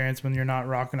better experience when you're not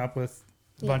rocking up with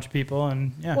a bunch of people.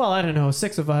 And Well, I don't know,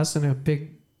 6 of us and a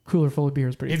big cooler full of beer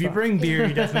is pretty. If fun. you bring beer,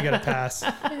 you definitely got to pass.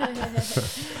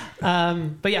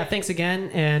 But yeah, thanks again.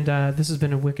 And this has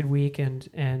been a wicked week. And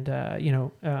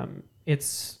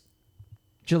it's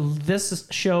this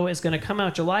show is going to come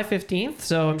out July 15th.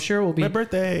 So I'm sure we'll be My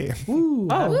birthday. Ooh,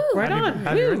 right on.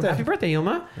 Happy birthday. Happy birthday,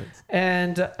 Yilma. Thanks.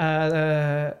 And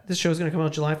this show is going to come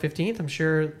out July 15th. I'm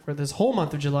sure for this whole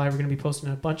month of July, we're going to be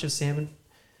posting a bunch of salmon.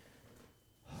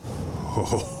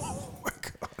 Oh my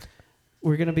God.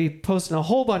 We're going to be posting a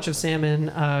whole bunch of salmon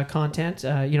content.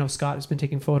 Scott has been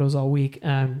taking photos all week.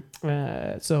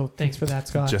 So thanks for that,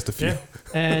 Scott. Just a few.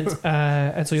 And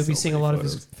so you'll be seeing a lot of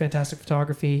his fantastic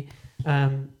photography.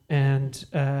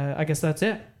 I guess that's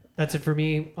it. That's it for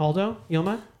me, Aldo.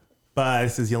 Yilma? Bye.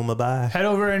 This is Yilma. Bye. Head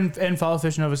over and follow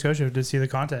Fish Nova Scotia to see the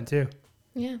content too.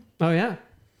 Yeah. Oh, yeah.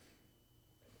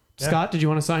 Scott, did you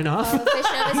want to sign off? Fish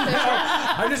Nova Scotia.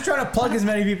 I'm just trying to plug as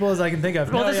many people as I can think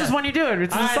of. Well, this is when you do it.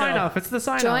 It's the sign off. It's the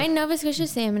sign off. Join Nova Scotia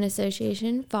Salmon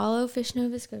Association. Follow Fish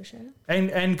Nova Scotia.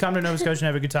 And come to Nova Scotia and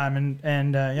have a good time.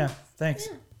 And thanks.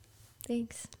 Yeah.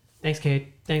 Thanks. Thanks,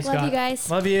 Kate. Thanks, Love Scott. you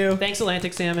guys. Love you. Thanks,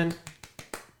 Atlantic Salmon.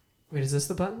 Wait, is this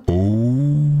the button?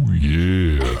 Oh,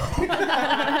 yeah.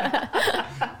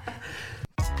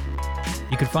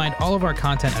 You can find all of our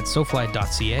content at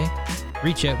sofly.ca.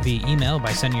 Reach out via email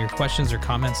by sending your questions or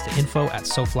comments to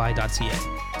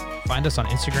info@sofly.ca. Find us on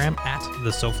Instagram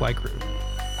 @the SoFly Crew.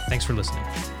 Thanks for listening.